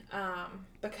me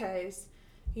because,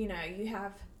 you know, you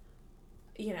have,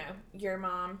 you know, your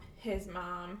mom, his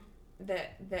mom,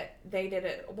 that they did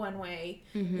it one way.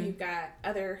 You've got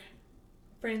other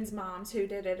friends' moms who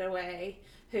did it a way,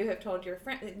 who have told your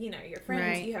friend, you know, your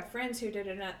friends, Right. you have friends who did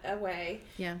it a way.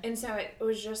 Yeah. And so it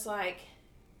was just like,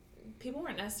 people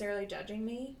weren't necessarily judging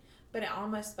me, but it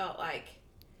almost felt like,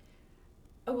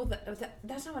 oh, well,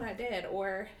 that's not what I did.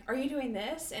 Or, are you doing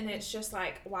this? And it's just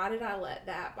like, why did I let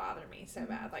that bother me so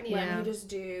bad? Like, let Yeah. me just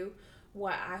do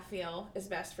what I feel is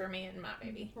best for me and my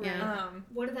baby. Yeah.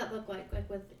 What did that look like? Like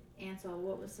with Ansel,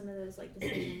 what was some of those like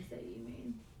decisions that you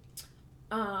made?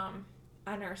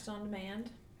 I nursed on demand.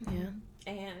 Yeah.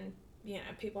 And, you know,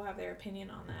 people have their opinion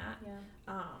on that.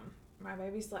 Yeah. My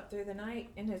baby slept through the night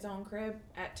in his own crib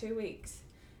at 2 weeks.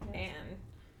 And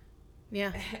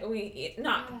Yeah.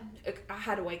 I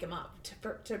had to wake him up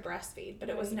to breastfeed, but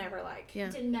it was never like, Yeah.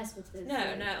 Didn't mess with this. no,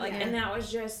 like, Yeah. and that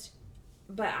was just,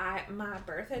 but my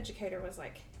birth educator was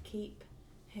like, keep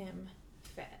him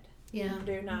fed. Yeah.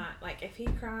 Do not, like, if he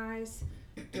cries,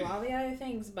 do all the other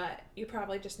things, but you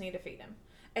probably just need to feed him.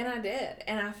 And I did,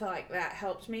 and I feel like that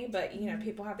helped me, but, you know,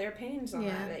 people have their opinions on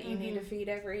Yeah. that you need to feed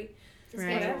every,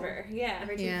 Right. whatever, yeah.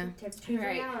 Every Yeah. two, 3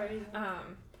 Right. hours.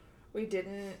 We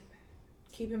didn't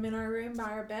keep him in our room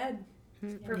by our bed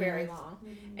for very long,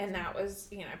 and that was,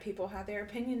 you know, people had their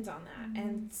opinions on that,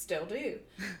 and still do,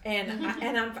 and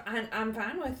I'm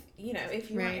fine with, you know,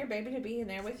 if you want Right. your baby to be in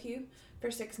there with you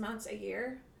for 6 months, a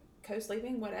year,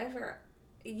 co-sleeping, whatever,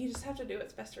 you just have to do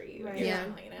what's best for you, Right. your Yeah.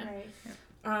 family, you know.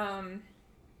 Right.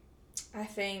 I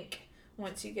think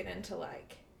once you get into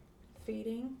like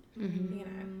feeding, Mm-hmm. you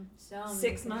know, So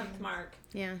 6-month mark,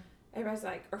 Yeah. everybody's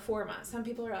like, or 4 months. Some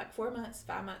people are like 4 months,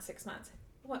 5 months, 6 months.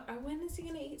 What? When is he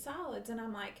gonna eat solids? And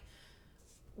I'm like,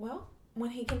 well, when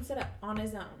he can sit up on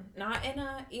his own, not in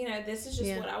a, you know, this is just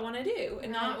Yeah. what I want to do,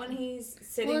 and not when he's Well,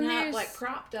 sitting and up there's- like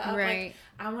propped up. Right. Like,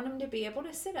 I want him to be able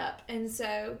to sit up, and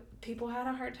so people had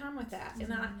a hard time with that,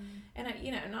 and I,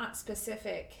 you know, not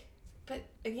specific, but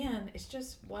again, it's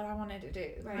just what I wanted to do,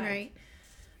 Right.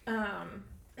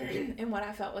 and what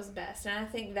I felt was best, and I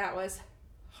think that was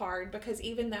hard because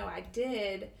even though I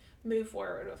did move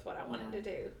forward with what I wanted to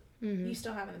do, Mm-hmm. you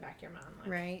still have in the back of your mind, like,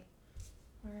 Right.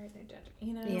 where are they judging?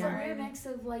 You know, It's Yeah. a weird mix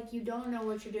of like you don't know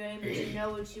what you're doing, but you know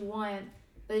what you want.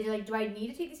 But you're like, do I need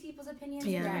to take these people's opinions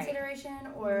into Yeah. consideration,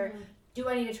 or do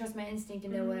I need to trust my instinct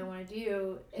and know what I want to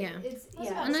do? Yeah. It's I was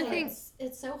yeah. about And to I say, think-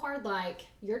 it's so hard. Like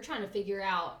you're trying to figure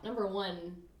out number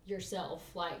one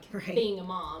yourself, like Right. being a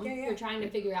mom. Yeah, yeah. You're trying to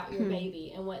figure out your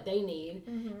baby and what they need,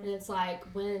 and it's like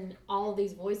when all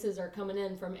these voices are coming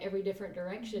in from every different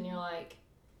direction, you're like,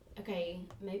 okay,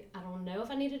 maybe I don't know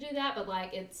if I need to do that, but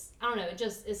like it's I don't know. It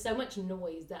just is so much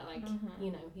noise that like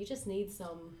you know you just need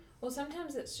some. Well,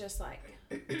 sometimes it's just like,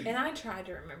 and I try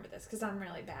to remember this because I'm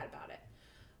really bad about it,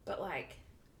 but like,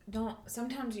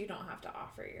 sometimes you don't have to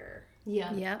offer your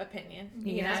Yeah. Yep. opinion.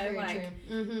 Yeah. You That's know, very like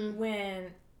true. Mm-hmm.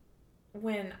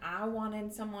 when I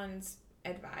wanted someone's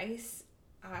advice,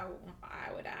 I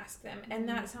would ask them, and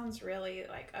that sounds really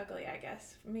like ugly, I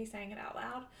guess, me saying it out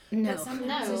loud. No. But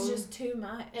sometimes No. it's just too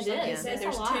much. It like you is. said, It's a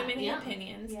there's lot. too many Yeah.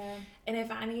 opinions, Yeah. and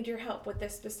if I need your help with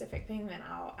this specific thing, then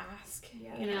I'll ask.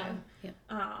 Yeah. You know, Yeah.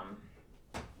 I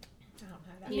don't know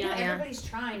that. You know, Yeah. everybody's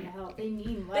trying to help. They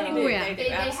mean well. They do. Yeah. They do. They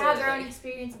have their own absolutely.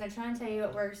 experience and they're trying to tell you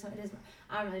what works. So it is.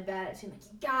 I'm really bad at it too. Like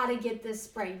you gotta get this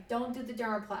spray. Don't do the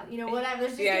dermaplast. You know, whatever.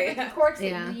 There's just Yeah, different yeah. quirks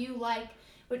Yeah. that you like,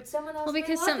 but someone else. Well, may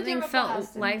because love the something felt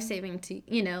dermaplast and- life saving to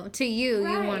to you.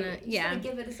 Right. You want to, You yeah. gotta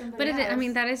give it to somebody But else. I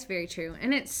mean, that is very true.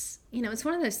 And it's, it's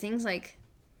one of those things like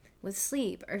with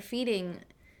sleep or feeding,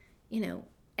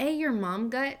 your mom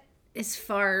gut is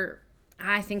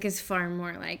I think is far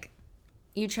more like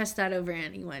you trust that over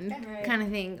anyone Right. kind of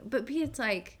thing. But B, it's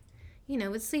like,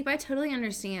 with sleep, I totally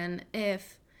understand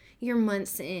if you're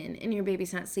months in and your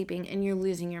baby's not sleeping and you're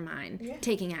losing your mind,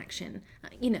 taking action,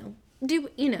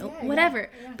 whatever.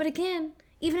 yeah. But again,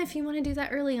 even if you want to do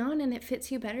that early on and it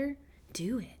fits you better,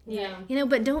 do it. Yeah.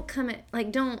 But don't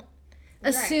don't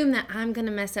assume that I'm going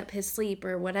to mess up his sleep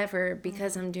or whatever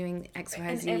because I'm doing X, Y,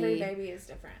 And Z. every baby is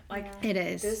different. Like It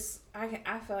is. this,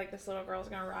 I feel like this little girl's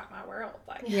gonna rock my world.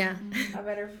 Like Yeah. I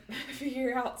better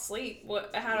figure out sleep,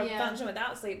 how to Yeah. function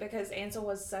without sleep, because Ansel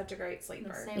was such a great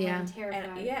sleeper. Same way, Yeah. I'm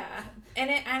terrified.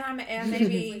 And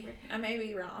I may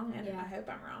be wrong, and I hope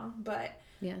I'm wrong, but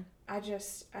Yeah. I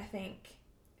think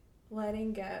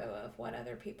letting go of what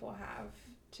other people have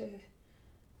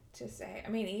to say. I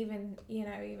mean,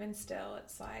 even still,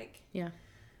 it's like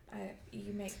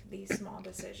you make these small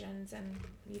decisions and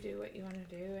you do what you want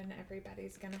to do, and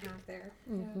everybody's gonna have their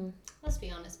Let's be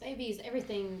honest, babies.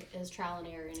 Everything is trial and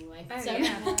error anyway. Oh, so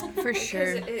yeah. For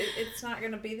sure. Because it's not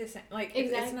going to be the same. Like,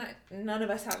 Exactly. it's not, none of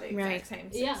us have the exact Right. same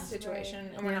Yeah. situation,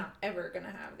 and we're not ever going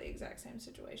to have the exact same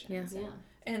situation. Yeah. So, yeah.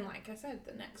 and like I said,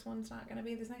 the next one's not going to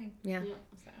be the same. Yeah. Yeah.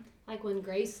 So, Like when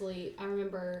Grace sleep, I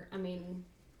remember. I mean,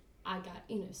 I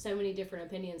got so many different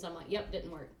opinions. I'm like, yep, didn't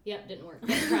work. Yep, didn't work.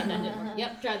 Yep, tried that, didn't work.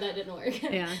 Yep, tried that, didn't work.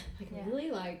 Yeah. Like really,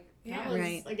 like Yeah. that was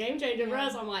Right. a game changer for Yeah.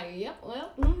 us. I'm like, yep,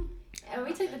 well. And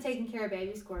we took the Taking Care of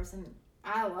Babies course, and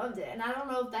I loved it. And I don't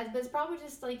know if but it's probably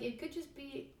just like it could just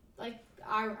be like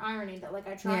irony that like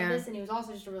I tried Yeah. this, and he was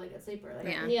also just a really good sleeper. Like,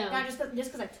 Yeah. Yeah. Not just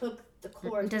because I took the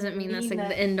course It doesn't mean that's like that-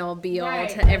 the end all be all Right,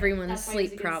 to but everyone's that's why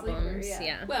he's a sleep good sleeper, problems. yeah.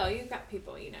 Yeah. well, you've got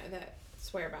people, that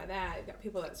swear by that. You've got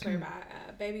people that swear by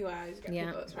Baby Wise. You've got Yeah.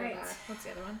 people that swear Right. by, what's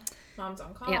the other one? Mom's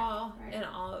on Call, Right. and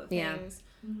all of the Yeah. things.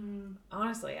 Mhm.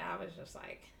 Honestly, I was just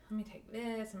like, let me take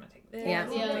this, I'm going to take this, Yeah. I'm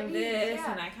going to Yeah. take this,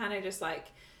 Yeah. and I kind of just like,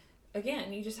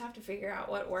 again, you just have to figure out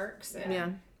what works. And Yeah.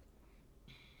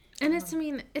 And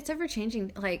it's ever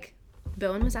changing. Like,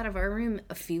 Bowen was out of our room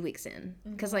a few weeks in.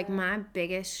 Because, like, my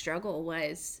biggest struggle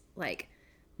was, like,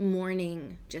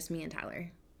 mourning just me and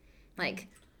Tyler. Like,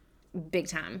 big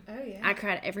time. Oh, yeah. I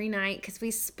cried every night because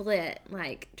we split,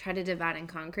 like, tried to divide and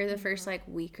conquer the first, like,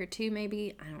 week or two,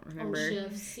 maybe. I don't On remember.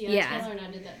 shifts. Yeah, Yeah. Taylor and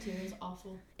I did that too. It was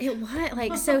awful. It was,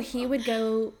 like, so he would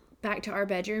go back to our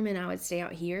bedroom and I would stay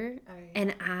out here. Oh, yeah.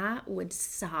 And I would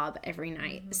sob every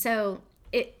night. So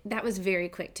that was very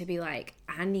quick to be like,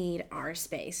 I need our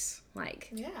space. Like,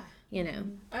 Yeah.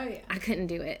 Oh, yeah. I couldn't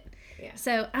do it. Yeah.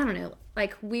 So, I don't know.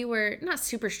 Like, we were not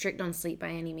super strict on sleep by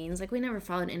any means. Like, we never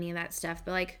followed any of that stuff.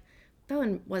 But, like,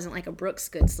 Bowen wasn't like a Brooks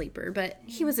good sleeper, but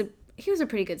he was a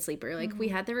pretty good sleeper. Like, we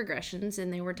had the regressions,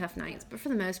 and they were tough nights, but for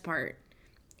the most part,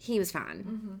 he was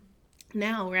fine.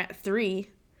 Now we're at 3,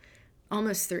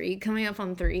 almost 3, coming up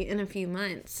on 3 in a few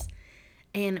months,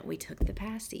 and we took the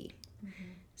passy.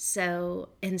 So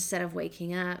instead of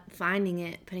waking up, finding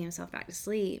it, putting himself back to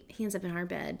sleep, he ends up in our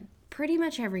bed pretty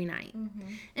much every night.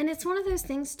 And it's one of those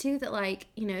things too that, like,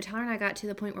 you know, Tyler and I got to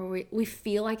the point where we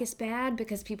feel like it's bad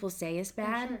because people say it's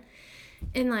bad.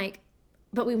 And like,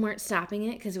 but we weren't stopping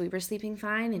it because we were sleeping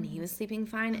fine and he was sleeping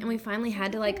fine. And we finally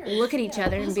had to like look at each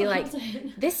other and be like,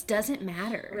 this doesn't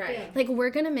matter. Right. Like,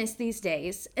 we're going to miss these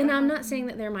days. And I'm not saying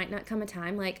that there might not come a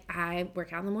time, like, I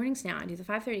work out in the mornings now. I do the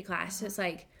 5:30 class. So it's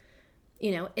like,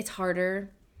 you know, it's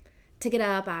harder to get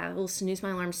up. I will snooze my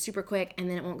alarm super quick and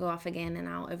then it won't go off again and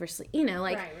I'll oversleep. You know,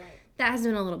 like, that has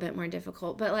been a little bit more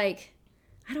difficult. But like,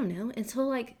 I don't know, until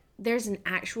like there's an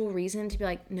actual reason to be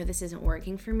like, no, this isn't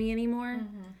working for me anymore.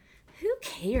 Who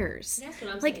cares? That's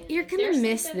what I'm like, saying. you're If gonna they're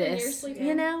miss sleeping, then you're this, sleeping.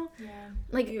 you know?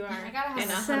 Like, You are I gotta in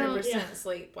have 100%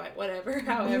 sleep, like whatever,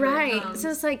 however. right. It comes. So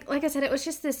it's like I said, it was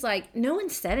just this, like, no one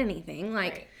said anything.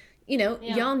 Like, you know,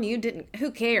 y'all knew,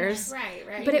 who cares?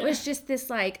 Right. But it was just this,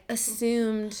 like,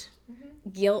 assumed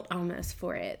guilt almost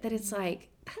for it. That it's like,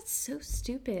 that's so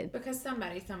stupid. Because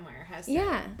somebody somewhere has said,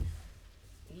 Yeah.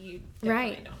 you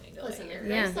definitely don't need to Listen, let if your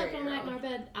they Yeah. slept all night in our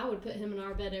bed, I would put him in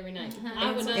our bed every night.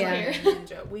 I would not Yeah.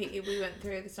 care. We went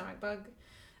through the stomach bug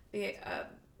right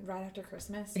after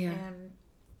Christmas, Yeah. and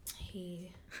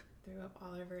he threw up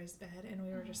all over his bed, and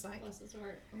we were just like, Bless his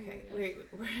heart. okay,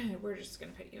 we're just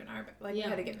gonna put you in our bed. Like, we Yeah.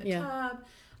 had to get in the Yeah. tub,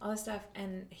 all this stuff,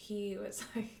 and he was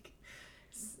like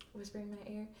whispering in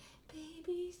my ear,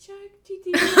 baby shark doo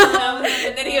doo.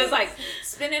 And then he was like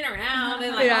spinning around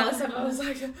and like all this stuff. I was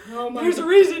like, there's a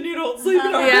reason you don't sleep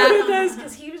in our bed with us,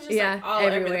 because he was just like all over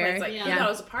the everywhere. place. Like, he thought it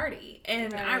was a party,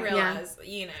 and I realized,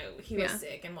 you know, he was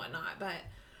sick and whatnot, but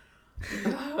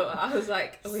I was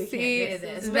like, we can't do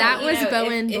this. But, that you was know,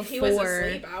 Bowen if before. he was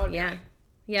asleep, I would Yeah.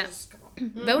 just come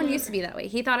on. Bowen used to be that way.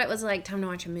 He thought it was like time to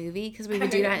watch a movie because we would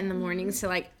do that in the mornings to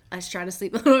like us try to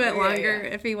sleep a little bit longer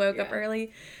if he woke up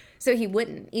early. So he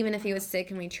wouldn't, even if he was sick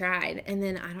and we tried. And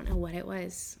then I don't know what it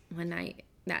was one night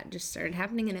that just started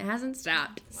happening and it hasn't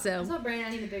stopped. So I told Brandon I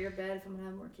need a bigger bed if I'm gonna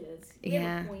have more kids. We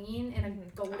Yeah. have a queen and a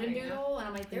golden doodle, and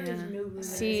I'm like, there is no room. in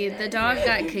see, this the bed. dog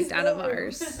got kicked out of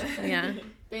ours. Yeah.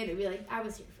 Brandon would be like, I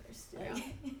was here first. Like,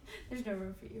 there's no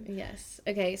room for you. Yes.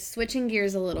 Okay, switching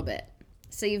gears a little bit.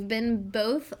 So you've been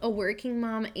both a working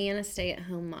mom and a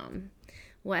stay-at-home mom.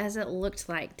 What has it looked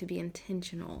like to be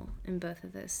intentional in both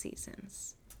of those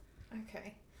seasons?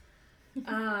 Okay.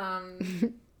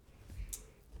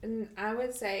 And I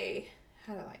would say,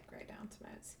 how to like write down some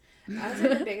notes. I would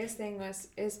say the biggest thing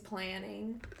is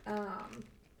planning.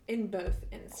 In both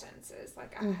instances,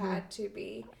 like I had to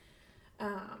be.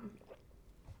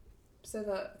 So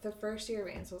the first year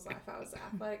of Ansel's life, I was the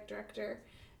athletic director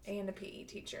and a PE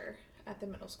teacher at the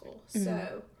middle school.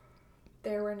 So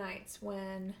there were nights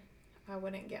when I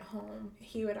wouldn't get home.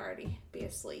 He would already be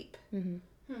asleep when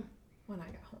I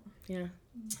got home. Yeah.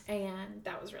 And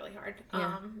that was really hard.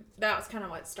 Yeah. That was kind of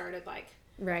what started, like,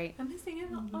 Right. I'm missing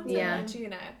out on so Yeah. much, you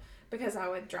know, because I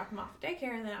would drop him off at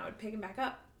daycare and then I would pick him back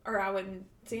up, or I wouldn't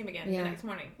see him again the next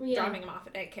morning, dropping him off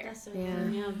at daycare. That's so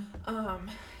Yeah.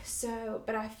 So,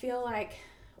 but I feel like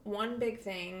one big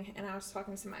thing, and I was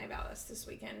talking to somebody about this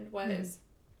weekend, was,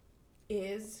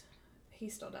 he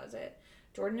still does it.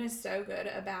 Jordan is so good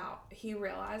about, he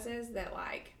realizes that,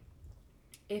 like,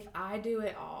 if I do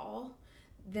it all,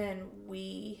 then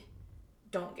we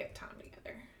don't get time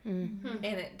together. And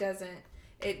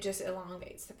it just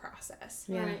elongates the process.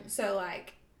 Yeah. Right. So,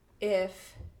 like,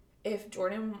 if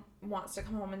Jordan wants to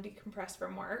come home and decompress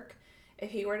from work, if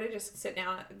he were to just sit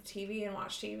down at the TV and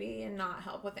watch TV and not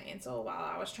help with Ansel while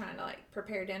I was trying to, like,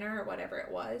 prepare dinner or whatever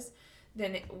it was,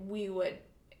 then we would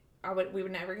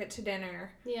never get to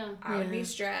dinner. Yeah. I would be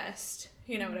stressed,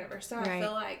 you know, whatever. So I Right.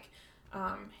 feel like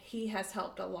he has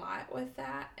helped a lot with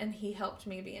that, and he helped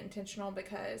me be intentional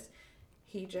because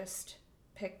he just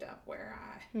picked up where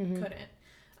I couldn't.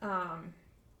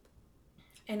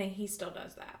 And then he still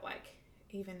does that. Like,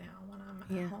 even now when I'm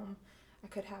at home, I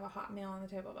could have a hot meal on the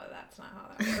table, but that's not how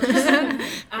that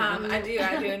works. I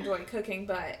do enjoy cooking,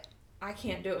 but I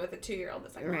can't do it with a 2-year-old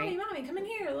that's like, mommy, come in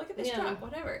here, look at this truck,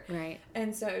 whatever. Right.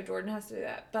 And so Jordan has to do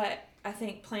that. But I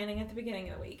think planning at the beginning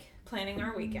of the week, planning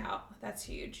our week out, that's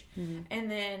huge. And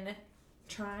then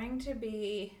trying to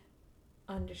be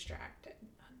undistracted.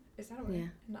 Is that a word?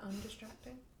 Yeah.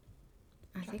 Undistracted?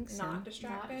 I think so. Not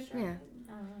distracted? Yeah.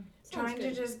 Trying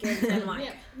to just give them, like,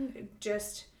 Yeah.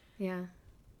 just Yeah.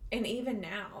 and even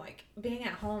now, like, being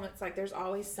at home, it's like there's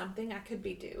always something I could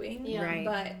be doing. Yeah. Right.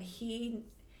 But he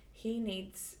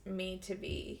needs me to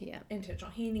be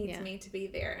intentional. He needs me to be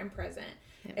there and present.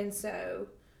 Yep. And so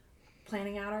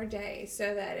planning out our day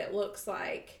so that it looks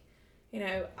like, you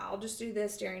know, I'll just do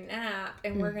this during nap,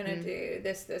 and we're going to do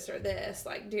this, or this,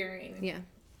 like, during,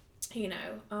 you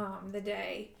know, the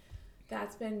day.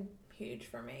 That's been huge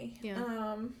for me.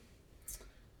 Yeah.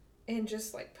 And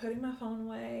just, like, putting my phone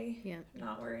away. Yeah.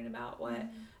 Not worrying about what. I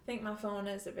think my phone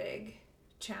is a big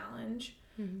challenge.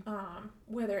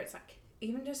 Whether it's, like,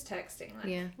 even just texting,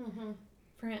 like,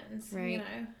 friends, you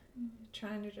know,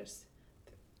 trying to just,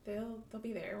 they'll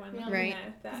be there when, you know,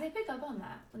 that. Because they pick up on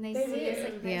that. When they They see do. us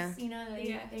like this, you know,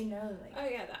 they know, like. Oh,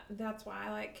 yeah, that's why,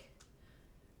 like,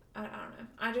 I don't know.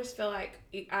 I just feel like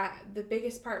the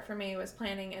biggest part for me was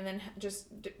planning, and then just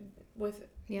with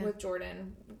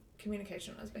Jordan,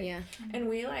 communication was big. Yeah. And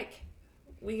we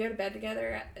go to bed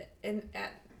together at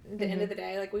the end of the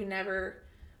day. Like, we've never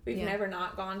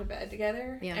not gone to bed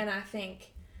together. Yeah. And I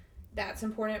think that's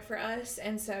important for us.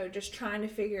 And so just trying to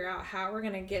figure out how we're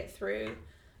going to get through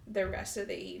the rest of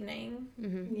the evening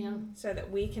so that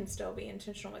we can still be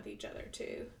intentional with each other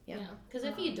too. Yeah. Because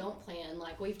if you don't plan,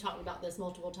 like, we've talked about this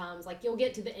multiple times, like, you'll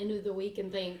get to the end of the week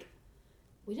and think,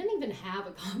 we didn't even have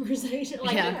a conversation,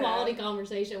 like a quality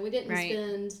conversation. We didn't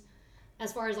spend,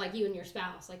 as far as, like, you and your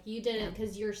spouse, like, you didn't,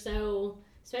 because you're so,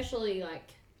 especially, like,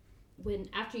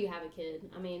 after you have a kid,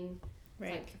 I mean,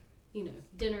 it's like, you know,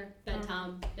 dinner,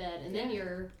 bedtime, bed, and then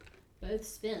you're both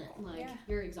spent, like,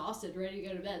 you're exhausted, ready to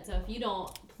go to bed. So if you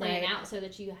don't plan out so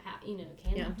that you have, you know,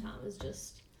 can have time, is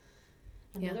just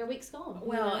another week's gone.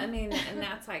 Well, you know? I mean, and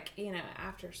that's like, you know,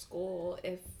 after school,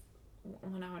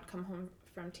 when I would come home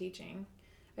from teaching,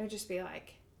 it would just be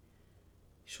like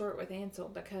short with Ansel,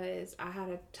 because I had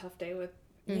a tough day with,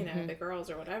 you know, the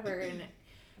girls or whatever, and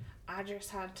I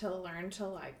just had to learn to,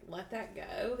 like, let that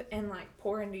go and, like,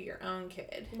 pour into your own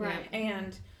kid. Right.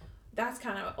 And that's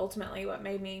kind of ultimately what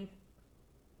made me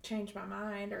change my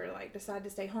mind or, like, decide to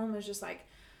stay home, is just, like,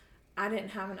 I didn't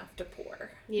have enough to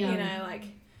pour. Yeah. You know, like,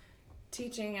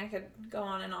 teaching, I could go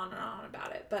on and on and on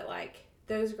about it, but, like,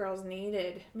 those girls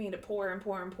needed me to pour and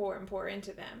pour and pour and pour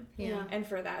into them. Yeah. And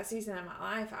for that season of my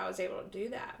life, I was able to do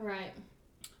that. Right.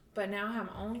 But now I have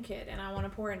my own kid, and I want to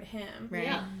pour into him. Right.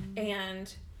 Yeah.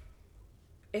 And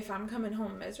if I'm coming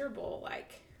home miserable,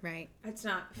 like, Right. it's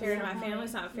not fair to my family,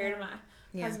 it's not fair to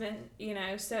my husband, you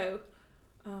know, so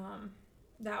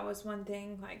that was one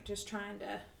thing, like, just trying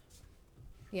to,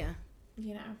 you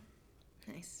know,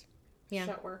 Nice.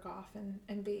 shut work off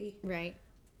and be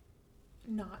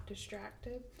not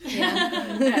distracted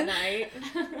at night.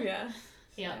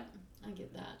 Yeah. I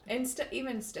get that. And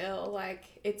even still, like,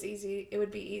 it would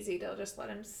be easy to just let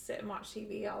him sit and watch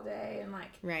TV all day and,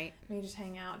 like, me just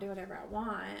hang out, do whatever I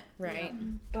want. Right.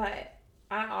 But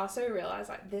I also realize,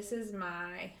 like, this is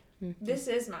my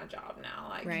job now.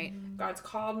 Like, God's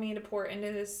called me to pour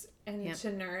into this and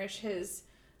to nourish his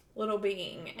little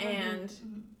being. And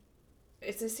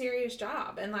it's a serious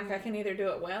job. And, like, I can either do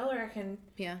it well or I can...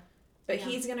 But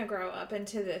he's going to grow up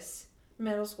into this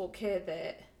middle school kid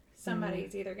that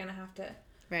somebody's either going to have to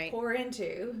pour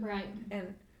into. Right.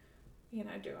 And, you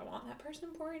know, do I want that person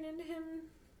pouring into him?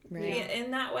 Right.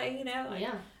 In that way, you know? Like,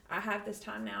 Yeah. I have this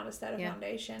time now to set a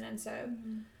foundation. And so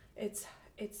it's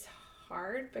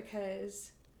hard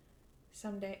because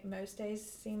most days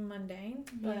seem mundane.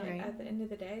 But at the end of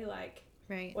the day, like,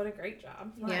 what a great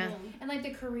job. And, like,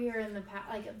 the career and the path,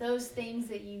 like, those things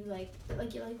that you, like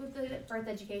with the birth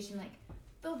education, like,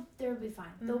 they'll be fine.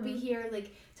 They'll be here,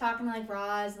 like, talking to, like,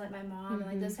 Roz and, like, my mom, and,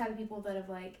 like, those type of people that have,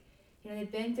 like, you know,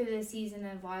 they've been through this season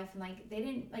of life, and, like, they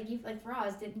didn't, like,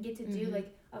 Roz didn't get to do,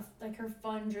 like, her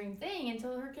fun dream thing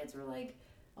until her kids were, like,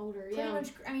 older. pretty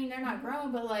much, I mean, they're not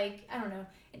grown, but, like, I don't know.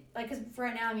 Like, because for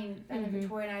right now, I mean, I know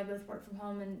Victoria and I both work from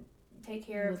home and take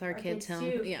care with of our kids home.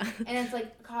 too. Yeah. And it's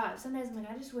like, God, sometimes I'm like,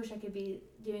 I just wish I could be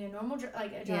doing a normal job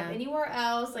anywhere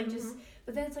else. Like, just,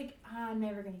 but then it's like, I'm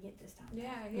never going to get this time.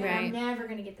 Yeah. Right. I'm never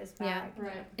going to get this back. Yeah.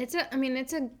 Right. It's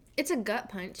a gut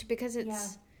punch, because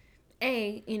it's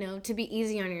you know, to be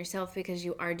easy on yourself because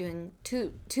you are doing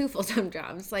two full-time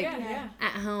jobs, like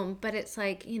at home. But it's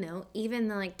like, you know, even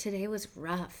like today was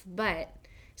rough, but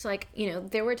it's like, you know,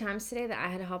 there were times today that I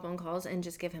had to hop on calls and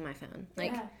just give him my phone.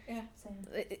 Like,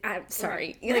 Same. I'm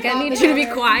sorry. Like, I need you to be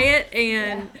quiet.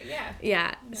 And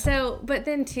Yeah. So, but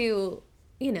then too,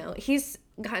 you know, he's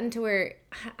gotten to where,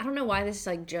 I don't know why this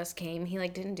like just came. He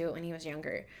like didn't do it when he was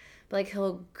younger. But like,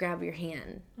 he'll grab your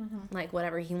hand, like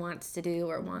whatever he wants to do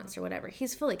or wants or whatever.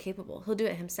 He's fully capable. He'll do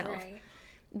it himself. Right.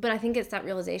 But I think it's that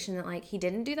realization that like he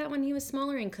didn't do that when he was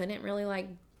smaller and couldn't really like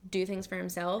do things for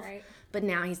himself. Right. But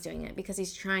now he's doing it because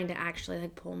he's trying to actually,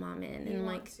 like, pull mom in. He and,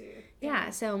 wants like,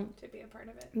 to, so to be a part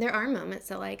of it. there are moments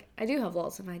that, like, I do have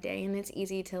lulls in my day, and it's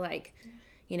easy to, like,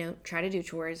 you know, try to do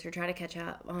chores or try to catch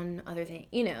up on other things,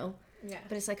 you know. Yeah.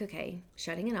 But it's like, okay,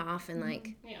 shutting it off and, like,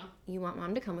 you want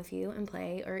mom to come with you and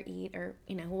play or eat or,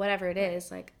 you know, whatever it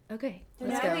is, like, okay,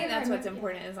 let's I go. think that's what's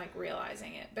important is, like,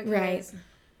 realizing it. Because Right.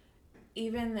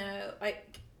 even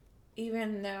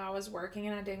though I was working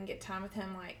and I didn't get time with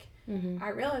him, like, Mm-hmm. I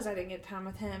realized I didn't get time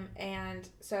with him, and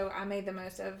so I made the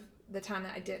most of the time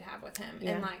that I did have with him,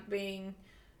 and, like, being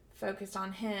focused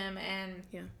on him and,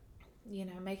 you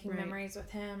know, making memories with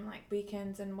him, like,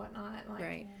 weekends and whatnot.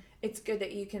 Like, it's good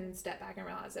that you can step back and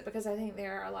realize it, because I think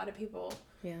there are a lot of people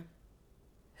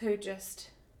who just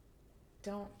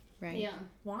don't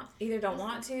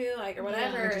want to, like, or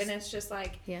whatever, and it's just,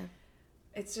 like,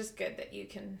 it's just good that you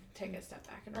can take a step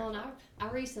back and reflect. Well, and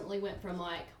I recently went from,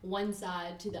 like, one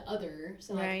side to the other.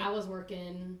 So, like, I was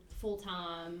working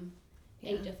full-time,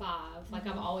 8 to 5. Like,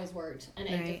 I've always worked an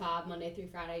 8 to 5 Monday through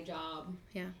Friday job.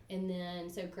 Yeah. And then,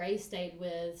 so Grace stayed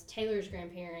with Taylor's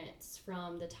grandparents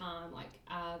from the time, like,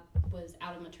 I was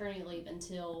out of maternity leave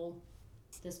until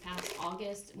this past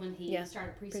August when he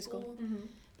started preschool. Mm-hmm.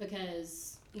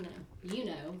 Because, you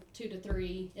know, 2 to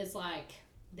 3 is like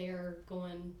they're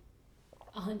going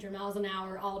 100 miles an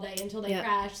hour all day until they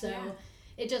crash. So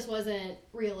it just wasn't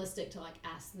realistic to, like,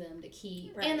 ask them to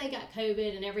keep. And they got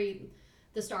COVID and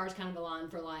the stars kind of aligned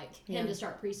for, like, him to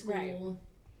start preschool. Right.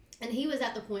 And he was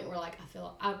at the point where, like,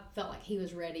 I felt like he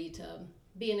was ready to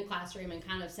be in the classroom and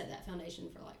kind of set that foundation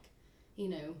for, like, you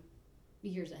know,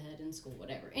 years ahead in school,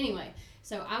 whatever. Anyway,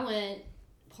 so I went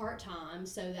part-time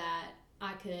so that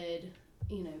I could,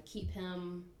 you know, keep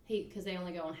him, because they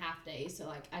only go on half days, so,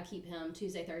 like, I keep him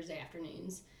Tuesday, Thursday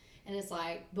afternoons. And it's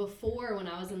like, before, when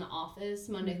I was in the office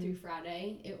Monday through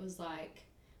Friday, it was like,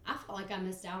 I felt like I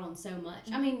missed out on so much.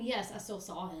 I mean, yes, I still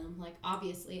saw him, like,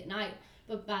 obviously at night,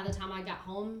 but by the time I got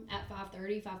home at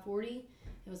 5:30, 5:40,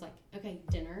 it was like, okay,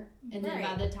 dinner, and then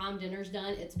by the time dinner's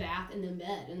done, it's bath and then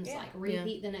bed, and it's like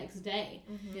repeat the next day.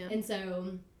 And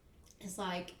so it's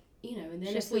like, you know, and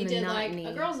then if we did monotony.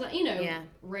 Like a girls' night, you know,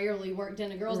 rarely worked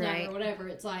in a girls' night or whatever,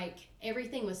 it's like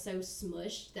everything was so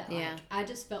smushed that, like, I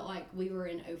just felt like we were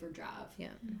in overdrive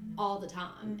all the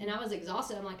time. And I was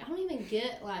exhausted. I'm like, I don't even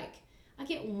get, like, I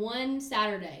get one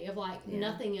Saturday of, like,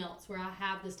 nothing else where I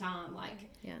have this time,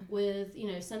 like, with,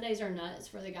 you know, Sundays are nuts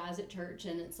for the guys at church,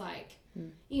 and it's like,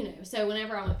 you know, so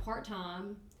whenever I went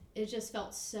part-time, it just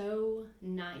felt so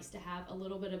nice to have a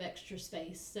little bit of extra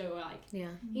space. So, like,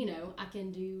 you know, I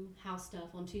can do house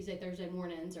stuff on Tuesday, Thursday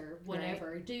mornings or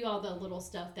whatever. Do all the little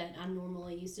stuff that I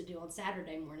normally used to do on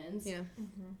Saturday mornings. Yeah.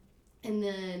 And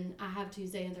then I have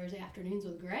Tuesday and Thursday afternoons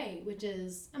with Gray, which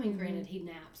is, I mean, granted, he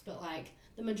naps, but, like,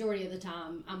 the majority of the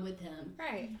time I'm with him.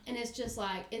 Right. And it's just,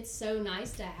 like, it's so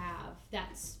nice to have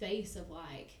that space of,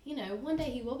 like, you know, one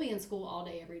day he will be in school all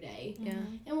day, every day. Yeah.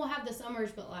 And we'll have the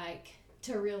summers, but, like,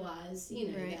 to realize, you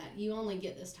know, that you only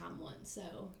get this time once.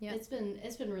 So it's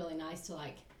been really nice to,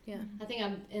 like, I think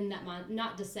I'm in that mind,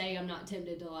 not to say I'm not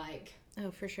tempted to, like,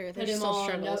 oh, for sure, there's still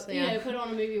struggles, you know, put on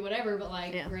a movie, whatever, but,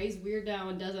 like, Ray's weird now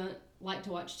and doesn't like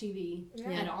to watch TV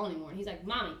at all anymore. And he's like,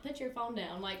 Mommy, put your phone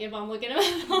down, like, if I'm looking at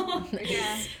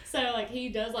him. So, like, he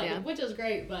does like it, which is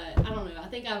great, but I don't know, I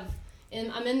think I'm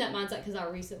in that mindset because I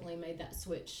recently made that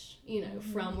switch, you know,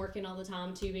 from working all the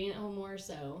time to being at home more.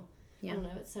 So I don't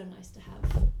know, it's so nice to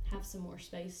have some more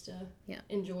space to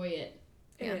enjoy it.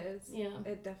 It is. Yeah.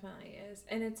 It definitely is.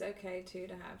 And it's okay, too,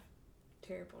 to have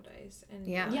terrible days. And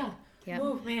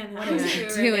oh, man, I was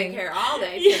doing daycare all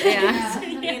day today.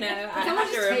 You know,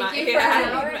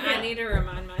 I need to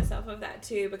remind myself of that,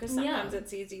 too, because sometimes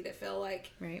it's easy to feel, like,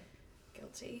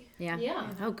 guilty. Yeah.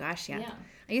 Oh, gosh, yeah.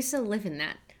 I used to live in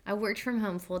that. I worked from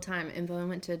home full-time, and Bowen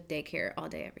went to daycare all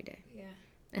day, every day. Yeah.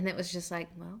 And it was just like,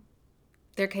 well,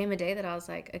 there came a day that I was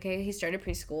like, okay, he started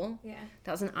preschool. Yeah.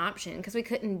 That was an option because we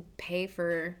couldn't pay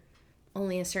for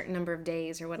only a certain number of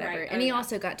days or whatever. Right. And he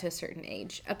also got to a certain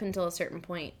age. Up until a certain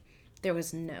point, there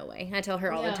was no way. I tell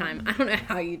her all the time, I don't know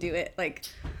how you do it, like,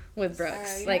 with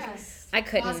Brooks. Like, I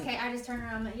couldn't. Well, okay, I just turned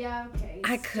around and okay.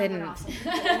 I couldn't. Awesome.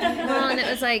 Well, and it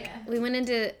was like, we went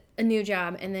into a new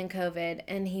job and then COVID,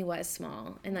 and he was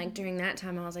small. And, like, during that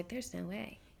time, I was like, there's no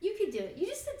way. You could do it. You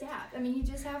just adapt. I mean, you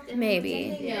just have to. Maybe.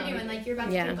 Same thing you're doing. Like, you're about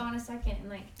to take on a second. And,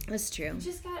 like. That's true. You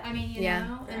just got, I mean, you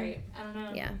know. And I don't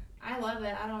know. Yeah. I love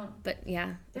it. I don't. But,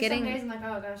 yeah. There's some days I'm like,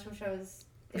 oh, gosh, I wish I was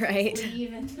Right.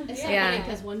 Leave and It's so Yeah. funny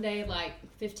because one day, like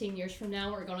 15 years from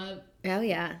now, we're gonna Oh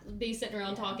yeah. be sitting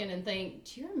around talking and think,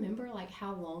 do you remember like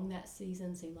how long that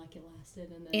season seemed like it lasted?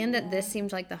 And then And that this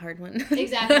seemed like the hard one.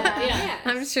 exactly, yeah.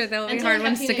 I'm sure there will be Until hard we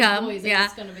have ones to teenage come. boys, and Yeah.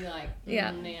 it's gonna be like,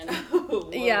 Yeah. man.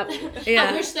 Yeah. I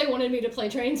Yeah. wish they wanted me to play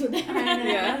trains with them.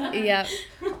 Yeah. Yep.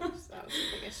 So that was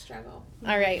the biggest struggle.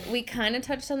 All right. We kind of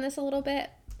touched on this a little bit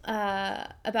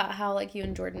about how like you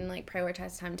and Jordan like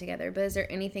prioritize time together. But is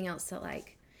there anything else that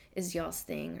like is y'all's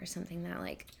thing or something that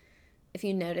like if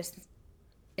you notice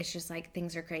it's just like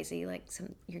things are crazy, like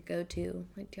some your go-to,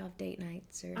 like do you have date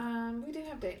nights or We do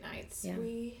have date nights. Yeah.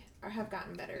 We have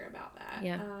gotten better about that.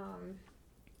 Yeah.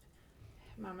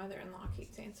 My mother-in-law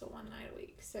keeps Ansel one night a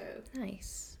week, so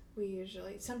nice. we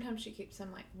usually sometimes she keeps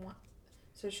them like one,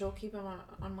 so she'll keep them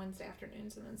on Wednesday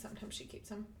afternoons, and then sometimes she keeps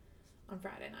them on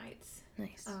Friday nights.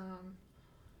 Nice.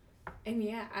 And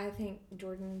yeah, I think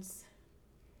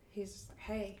he's like,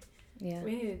 hey, Yeah.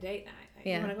 we need a date night. Like,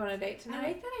 Yeah. You want to go on a date I tonight?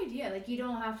 like that idea. Like, you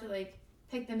don't have to, like,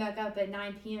 pick them back up at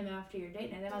 9 p.m. after your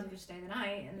date night. They might as well just stay the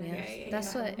night. And then Yeah. Yeah,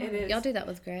 That's yeah. what It is. y'all do that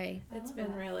with Gray. I It's love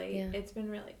been that. really, Yeah. it's been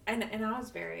really, and I was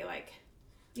very like,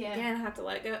 Yeah. again, I have to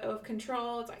let go of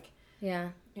control. It's like, Yeah.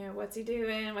 you know, what's he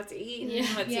doing? What's he eating?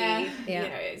 Yeah. What's Yeah. he, Yeah. you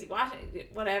know, is he watching?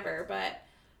 Whatever. But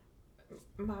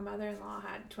my mother-in-law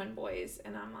had twin boys,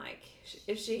 and I'm like,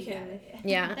 if she can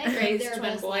Yeah. They raise live their twin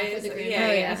best life boys, with the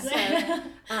yeah, grandparents.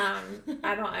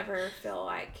 I don't ever feel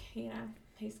like, you know,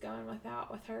 he's going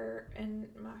with her and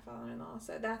my father-in-law.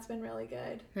 So that's been really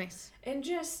good. Nice. And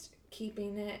just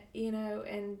keeping it, you know,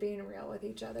 and being real with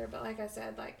each other. But like I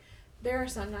said, like, there are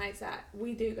some nights that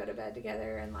we do go to bed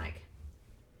together, and like,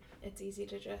 it's easy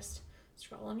to just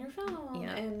scroll on your phone.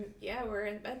 Yeah. And yeah, we're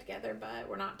in bed together, but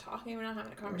we're not talking, we're not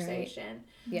having a conversation.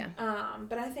 Yeah.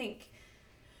 But I think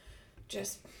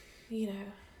just, you know,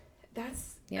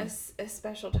 that's Yeah. a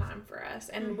special time for us.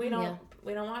 And we don't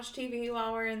watch TV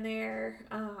while we're in there.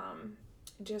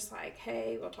 Just like,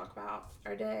 hey, we'll talk about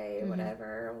our day,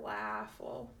 whatever, we'll laugh,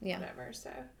 whatever. So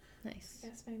Nice. I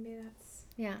guess maybe that's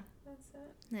Yeah.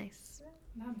 it. Nice.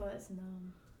 My butt's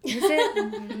numb. Is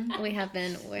it? We have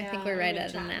been. I think we're right we've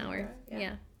at been an chatting hour. about it,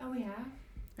 Yeah. Oh, we have?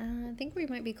 I think we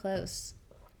might be close.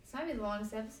 This might be the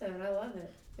longest episode. I love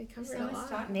it. We covered So a much lot.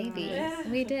 talking Maybe. about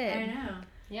it. We I did. know.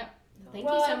 Yep. Thank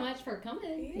Well, you so much for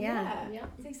coming. Yeah.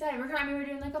 Yep. It's exciting. We're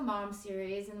doing like a mom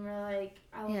series, and we're like,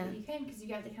 I love Yeah. that you came because you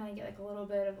got to kind of get like a little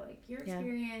bit of like your Yeah.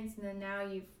 experience, and then now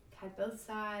you've had both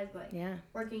sides, like Yeah.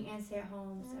 working and stay at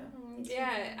home. So it's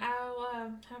Yeah,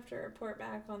 I'll have to report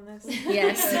back on this.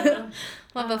 Yes. Yeah.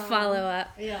 We'll have a follow up.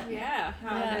 Yeah. Yeah,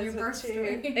 how Yeah, it your is birth with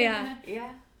you. story. Yeah.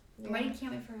 Yeah. Why you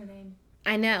can't wait for her name?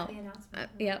 I know. The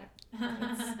announcement. Yep.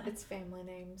 It's family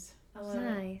names. I love it.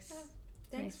 Nice.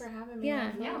 Thanks Nice. for having me.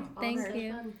 Yeah. I'm Yeah. really Thank honored.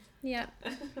 you. Yeah.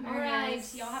 All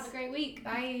right. Y'all have a great week.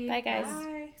 Bye. Bye, guys.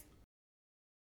 Bye.